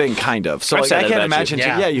one thing, kind of. So I've like, said I that can't about imagine. you.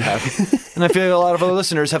 Yeah. Yeah, you have. And I feel a lot of other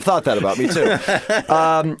listeners have thought that about me too.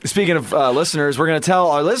 Speaking of listeners, we're going to tell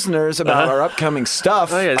our listeners about our upcoming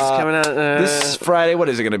stuff. Oh, yeah, this is coming out, this Friday. What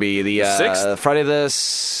is it going to be? The 6th? Friday the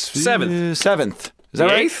 7th. 7th. Is that The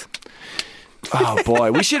right? 8th? Oh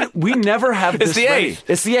boy, we never have this. It's the ready. 8th.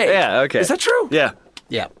 It's the 8th. Yeah, okay. Is that true? Yeah.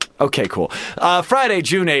 Yeah. Okay, cool. Friday,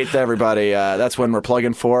 June 8th, everybody. That's when we're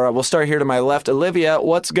plugging for. We'll start here to my left. Olivia,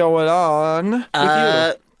 what's going on with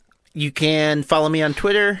you? You can follow me on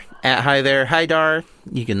Twitter at Hi There Hydar.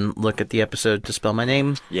 You can look at the episode to spell my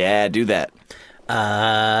name. Yeah, do that.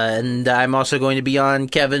 And I'm also going to be on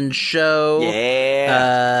Kevin's show.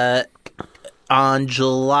 Yeah. On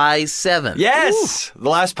July 7th. Yes! The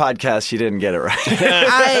last podcast, you didn't get it right.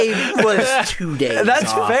 I was 2 days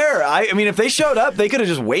That's off. fair. I mean, if they showed up, they could have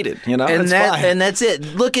just waited, you know? And That's fine. that's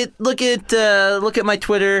it. Look at my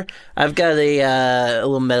Twitter. I've got a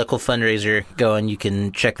little medical fundraiser going. You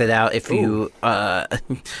can check that out if you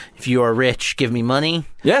if you are rich, give me money.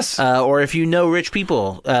 Yes. Or if you know rich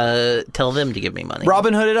people, tell them to give me money.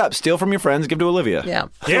 Robin Hood it up. Steal from your friends, give to Olivia. Yeah.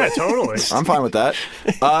 Yeah, totally. I'm fine with that.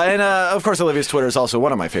 And of course, Olivia's Twitter is also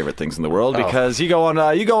one of my favorite things in the world because you go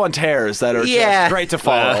on tears that are Yeah. just great to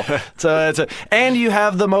follow. And you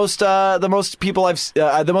have the most people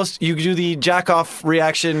you do the jack off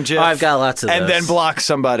reaction GIF. Oh, I've got lots of and those. then block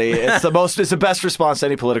somebody. It's the best response to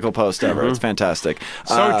any political post ever. It's fantastic.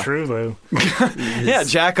 So true, though. Yeah,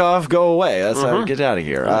 jack off, go away. That's how get out of here.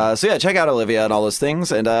 here. So yeah, check out Olivia and all those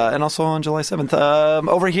things, and also on July 7th.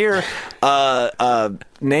 Over here,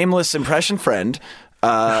 nameless impression friend.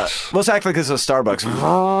 Most likely because of Starbucks.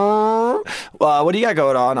 What do you got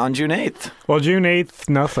going on June 8th? Well, June 8th,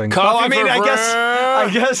 nothing.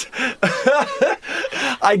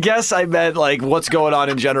 I guess I meant like what's going on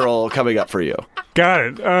in general coming up for you. Got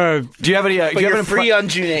it. Do you have any? Do you have You're an free on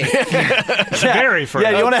June 8th. Very free.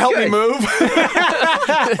 Yeah, you want to help me good. move?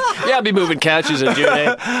 Yeah, I'll be moving couches in June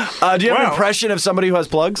 8th. Do you have an Well- impression of somebody who has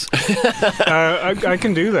plugs? I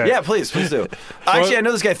can do that. Yeah, please do. Actually, I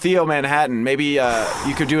know this guy Theo Manhattan. Maybe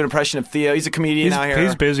you could do an impression of Theo. He's a comedian out here.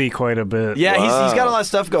 He's busy quite a bit. Yeah, he's got a lot of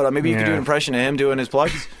stuff going on. Maybe you could do Yeah. an impression of him doing his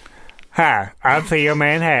plugs. Hi, I'm Theo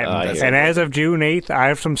Manhattan, yeah. and as of June 8th, I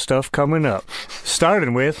have some stuff coming up.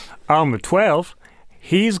 Starting with, on the 12th,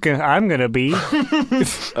 I'm going to be...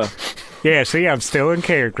 Yeah, see, I'm still in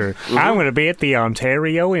character. I'm going to be at the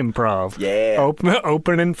Ontario Improv. Yeah.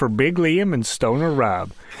 Opening for Big Liam and Stoner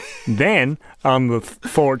Rob. Then, on the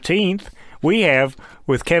 14th, we have,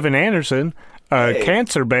 with Kevin Anderson, a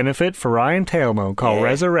cancer benefit for Ryan Telmo called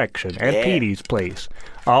Resurrection at Petey's Place.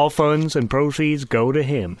 All funds and proceeds go to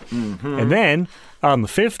him. And then, on the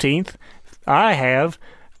 15th, I have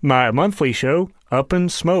my monthly show, Up in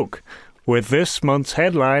Smoke, with this month's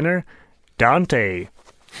headliner, Dante.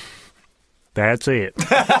 That's it.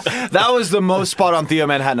 That was the most spot-on Theo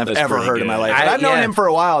Manhattan I've ever pretty heard in my good. life. And I've known him for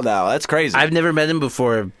a while now. That's crazy. I've never met him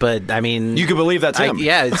before, but I mean, You could believe that's him.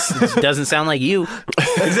 it doesn't sound like you.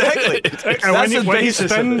 Exactly. And That's the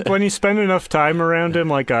basis of it. when you spend enough time around him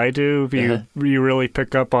like I do, you really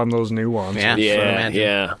pick up on those nuances. Yeah. Yeah,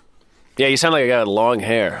 yeah. Yeah, you sound like I got long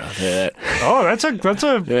hair. I'll tell you that. Oh, that's a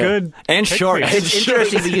good And short. It's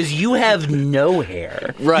interesting because you have no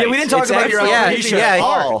hair. Right. Yeah, we didn't talk about your alopecia at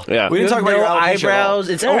all. Yeah. We didn't talk about no your alopecia at all. eyebrows.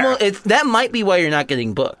 It's almost. That might be why you're not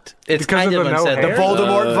getting booked. It's Because kind of of the no unsettling. hair? The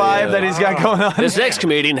Voldemort vibe that he's got going on. This next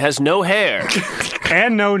comedian has no hair.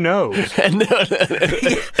 and no nose. Yeah,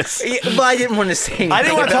 but I didn't want to say anything. I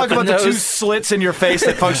didn't want to talk about the two nose. slits in your face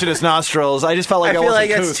that function as nostrils. I just felt like I I feel wasn't like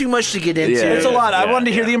that's cool. too much to get into. Yeah. It's a lot. I wanted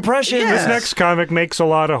to hear the impression. Yeah. This next comic makes a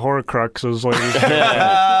lot of Horcruxes.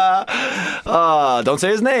 Don't say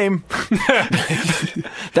his name.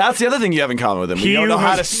 That's the other thing you have in common with him. You don't know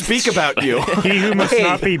how to speak about you. He who must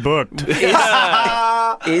not be booked.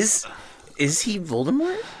 Is he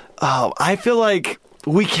Voldemort? Oh, I feel like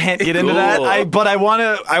we can't get into that. Ooh. But I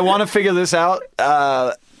want to figure this out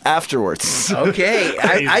afterwards. Okay,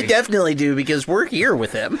 I definitely do because we're here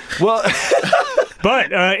with him. Well,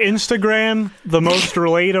 But Instagram, the most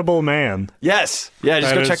relatable man. yes, yeah.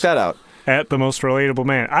 Just That go is- check that out. At the most relatable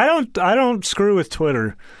man. I don't screw with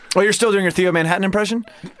Twitter. Oh, you're still doing your Theo Manhattan impression?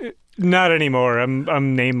 Not anymore.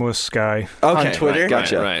 I'm nameless guy. Okay, On Twitter? right,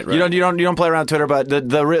 gotcha. Right. You don't play around Twitter, but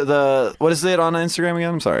the what is it on Instagram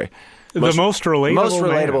again? I'm sorry. The most relatable Most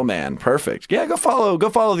relatable man. Perfect. Yeah, go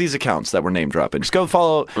follow these accounts that were name dropping. Just go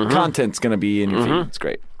follow. Content's going to be in your feed. It's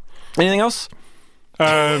great. Anything else?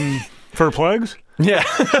 For plugs? Yeah.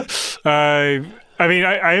 I mean,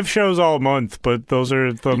 I have shows all month, but those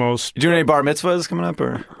are the most. You doing any bar mitzvahs coming up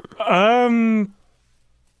or?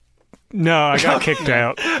 No, I got kicked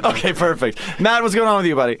out. Okay, perfect. Matt, what's going on with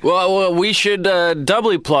you, buddy? Well, we should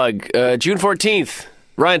doubly plug June 14th,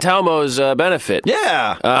 Ryan Talmo's benefit.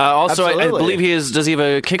 Yeah. Also, I absolutely. believe does he have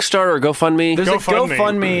a Kickstarter or GoFundMe? There's GoFundMe. a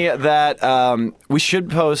GoFundMe that we should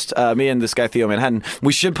post. Me and this guy Theo Manhattan.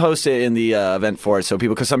 We should post it in the event for it, so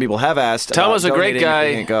because some people have asked. Talmo's a great donating if guy.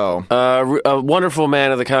 they can't go. A wonderful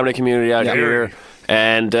man of the comedy community out here.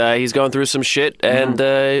 And he's going through some shit, and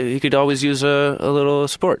he could always use a little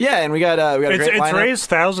support. Yeah, and we got a It's great lineup. raised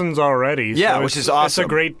thousands already. Yeah, so which it's- is awesome. It's a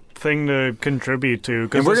great thing to contribute to.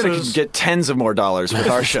 'cause And we're this going to is- get tens of more dollars with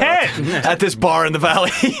our show 10! at this bar in the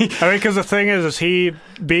valley. I mean, because the thing is he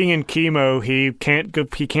being in chemo, he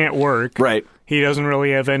can't work. Right. He doesn't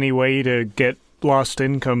really have any way to get lost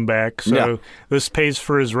income back. So Yeah. this pays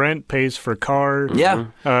for his rent, pays for car. Yeah.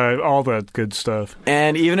 All that good stuff.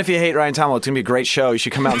 And even if you hate Ryan Talmo, it's going to be a great show. You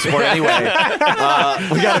should come out and support anyway.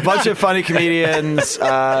 We got a bunch of funny comedians.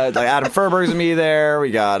 Like Adam Ferberg's going to be there. We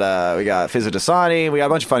got Fizza Dasani. We got a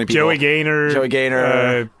bunch of funny people. Joey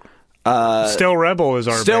Gaynor. Still Rebel is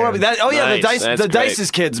our Still, band. Nice. the That's Dice's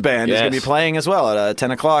Kids band is going to be Yes. playing as well at 10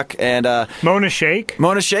 o'clock. And Mona Shake.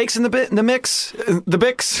 Mona Shake's in the mix. The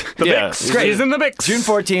Bix. Yeah. Mix. She's in the mix. June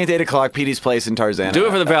 14th, 8 o'clock, Petey's Place in Tarzana. Do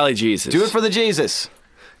it for the Valley Jesus. Do it for the Jesus.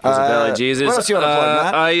 Valley Jesus. What else you want to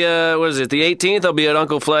plug, Matt? What is it? The 18th, I'll be at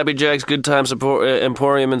Uncle Flappy Jack's Good Times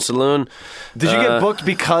Emporium and Saloon. Did you get booked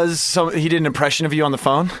because he did an impression of you on the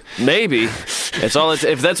phone? Maybe. It's all.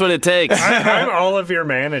 If that's what it takes. I'm all of your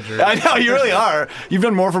managers. I know, you really are. You've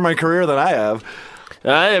done more for my career than I have.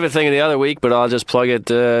 I have a thing in the other week, but I'll just plug it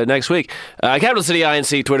next week. Capital City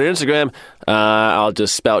INC, Twitter, Instagram. I'll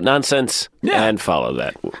just spout nonsense and follow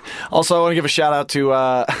that. Also, I want to give a shout out to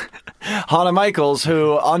Hannah Michaels,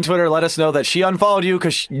 who on Twitter let us know that she unfollowed you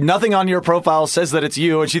because nothing on your profile says that it's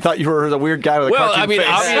you, and she thought you were the weird guy with a cartoon face.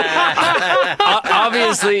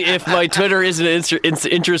 Obviously, if my Twitter isn't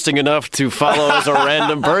interesting enough to follow as a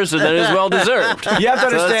random person, then it's well deserved. You have to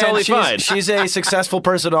understand, that's totally fine. She's a successful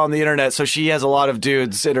person on the internet, so she has a lot of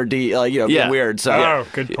dudes in her being weird. So,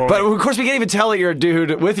 good point. But of course, we can't even tell that you're a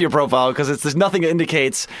dude with your profile because there's nothing that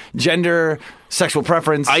indicates gender, sexual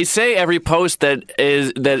preference. I say every post that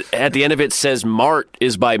at the end of it says Mart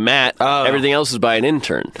is by Matt. Everything else is by an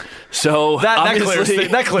intern. So that clears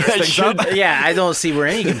things up. Yeah, I don't see where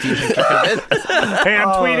any confusion can come in. Hey, I'm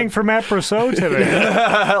tweeting for Matt Brousseau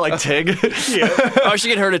today. Like Tig. I should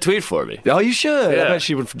get her to tweet for me. Oh, you should. Yeah. I bet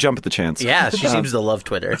she would jump at the chance. Yeah, she seems to love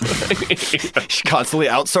Twitter. She's constantly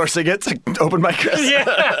outsourcing it to open mic.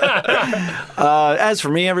 As for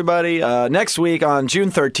me, everybody, next week on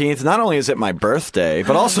June 13th, not only is it my birthday,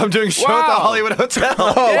 but also I'm doing a show at the Hollywood Hotel.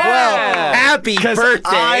 Oh, well, happy birthday.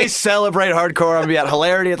 I celebrate hardcore. I'm going to be at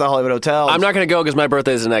Hilarity at the Hollywood Hotel. I'm not going to go because my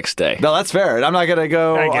birthday is the next day. No, that's fair. And I'm not going to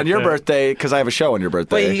go I get on your that. birthday because I have a show on your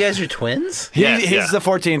birthday. Wait, you guys are twins? He's the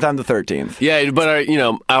 14th, I'm the 13th. Yeah, but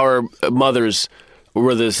our mothers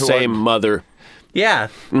were the same mother. Yeah.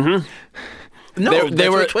 Mm-hmm. No, They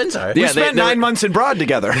were what twins are. We Yeah, spent 9 months in Broad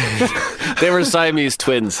together. They were Siamese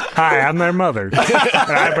twins. Hi, I'm their mother. And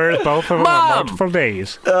I birthed both of them on multiple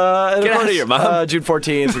days. And of Get out of course, here, Mom. June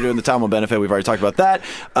 14th, we're doing the Tom Will Benefit. We've already talked about that.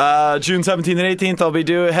 June 17th and 18th, I'll be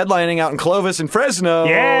headlining out in Clovis and Fresno.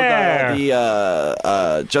 Yeah.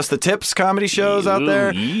 The Just the Tips comedy shows out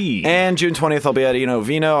there. Ooh-yee. And June 20th, I'll be at Eno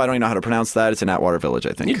Vino. I don't even know how to pronounce that. It's in Atwater Village,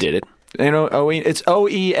 I think. You did it. It's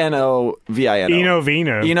Oenovino. Eno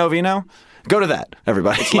Vino. Eno Vino? Go to that,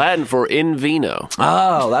 everybody. Latin for in vino.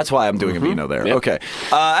 Oh, that's why I'm doing a vino there. Yep. Okay.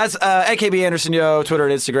 As AKB Anderson Yo, Twitter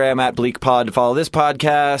and Instagram at BleakPod to follow this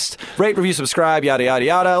podcast. Rate, review, subscribe, yada, yada,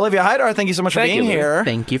 yada. Olivia Haidar, thank you so much for being here.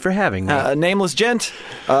 Thank you for having me. Nameless Gent.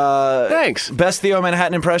 Thanks. Best Theo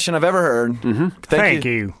Manhattan impression I've ever heard. Mm-hmm. Thank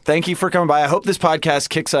you. Thank you for coming by. I hope this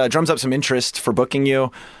podcast drums up some interest for booking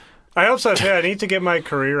you. I hope so, too. I need to get my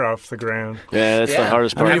career off the ground. Yeah, that's the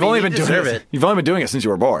hardest I part. mean, you've only you been doing deserve it. it. You've only been doing it since you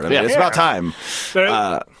were born. I mean, Yeah. it's about time.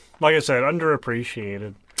 Like I said,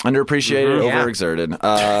 underappreciated. Underappreciated, Yeah.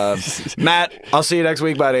 overexerted. Matt, I'll see you next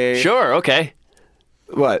week, buddy. Sure, okay.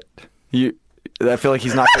 What? I feel like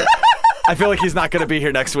he's not. I feel like he's not going to be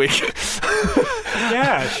here next week.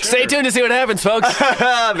 Yeah, sure. Stay tuned to see what happens, folks.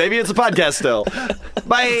 Maybe it's a podcast still.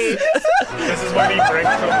 Bye. This is when he brings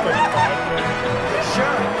up the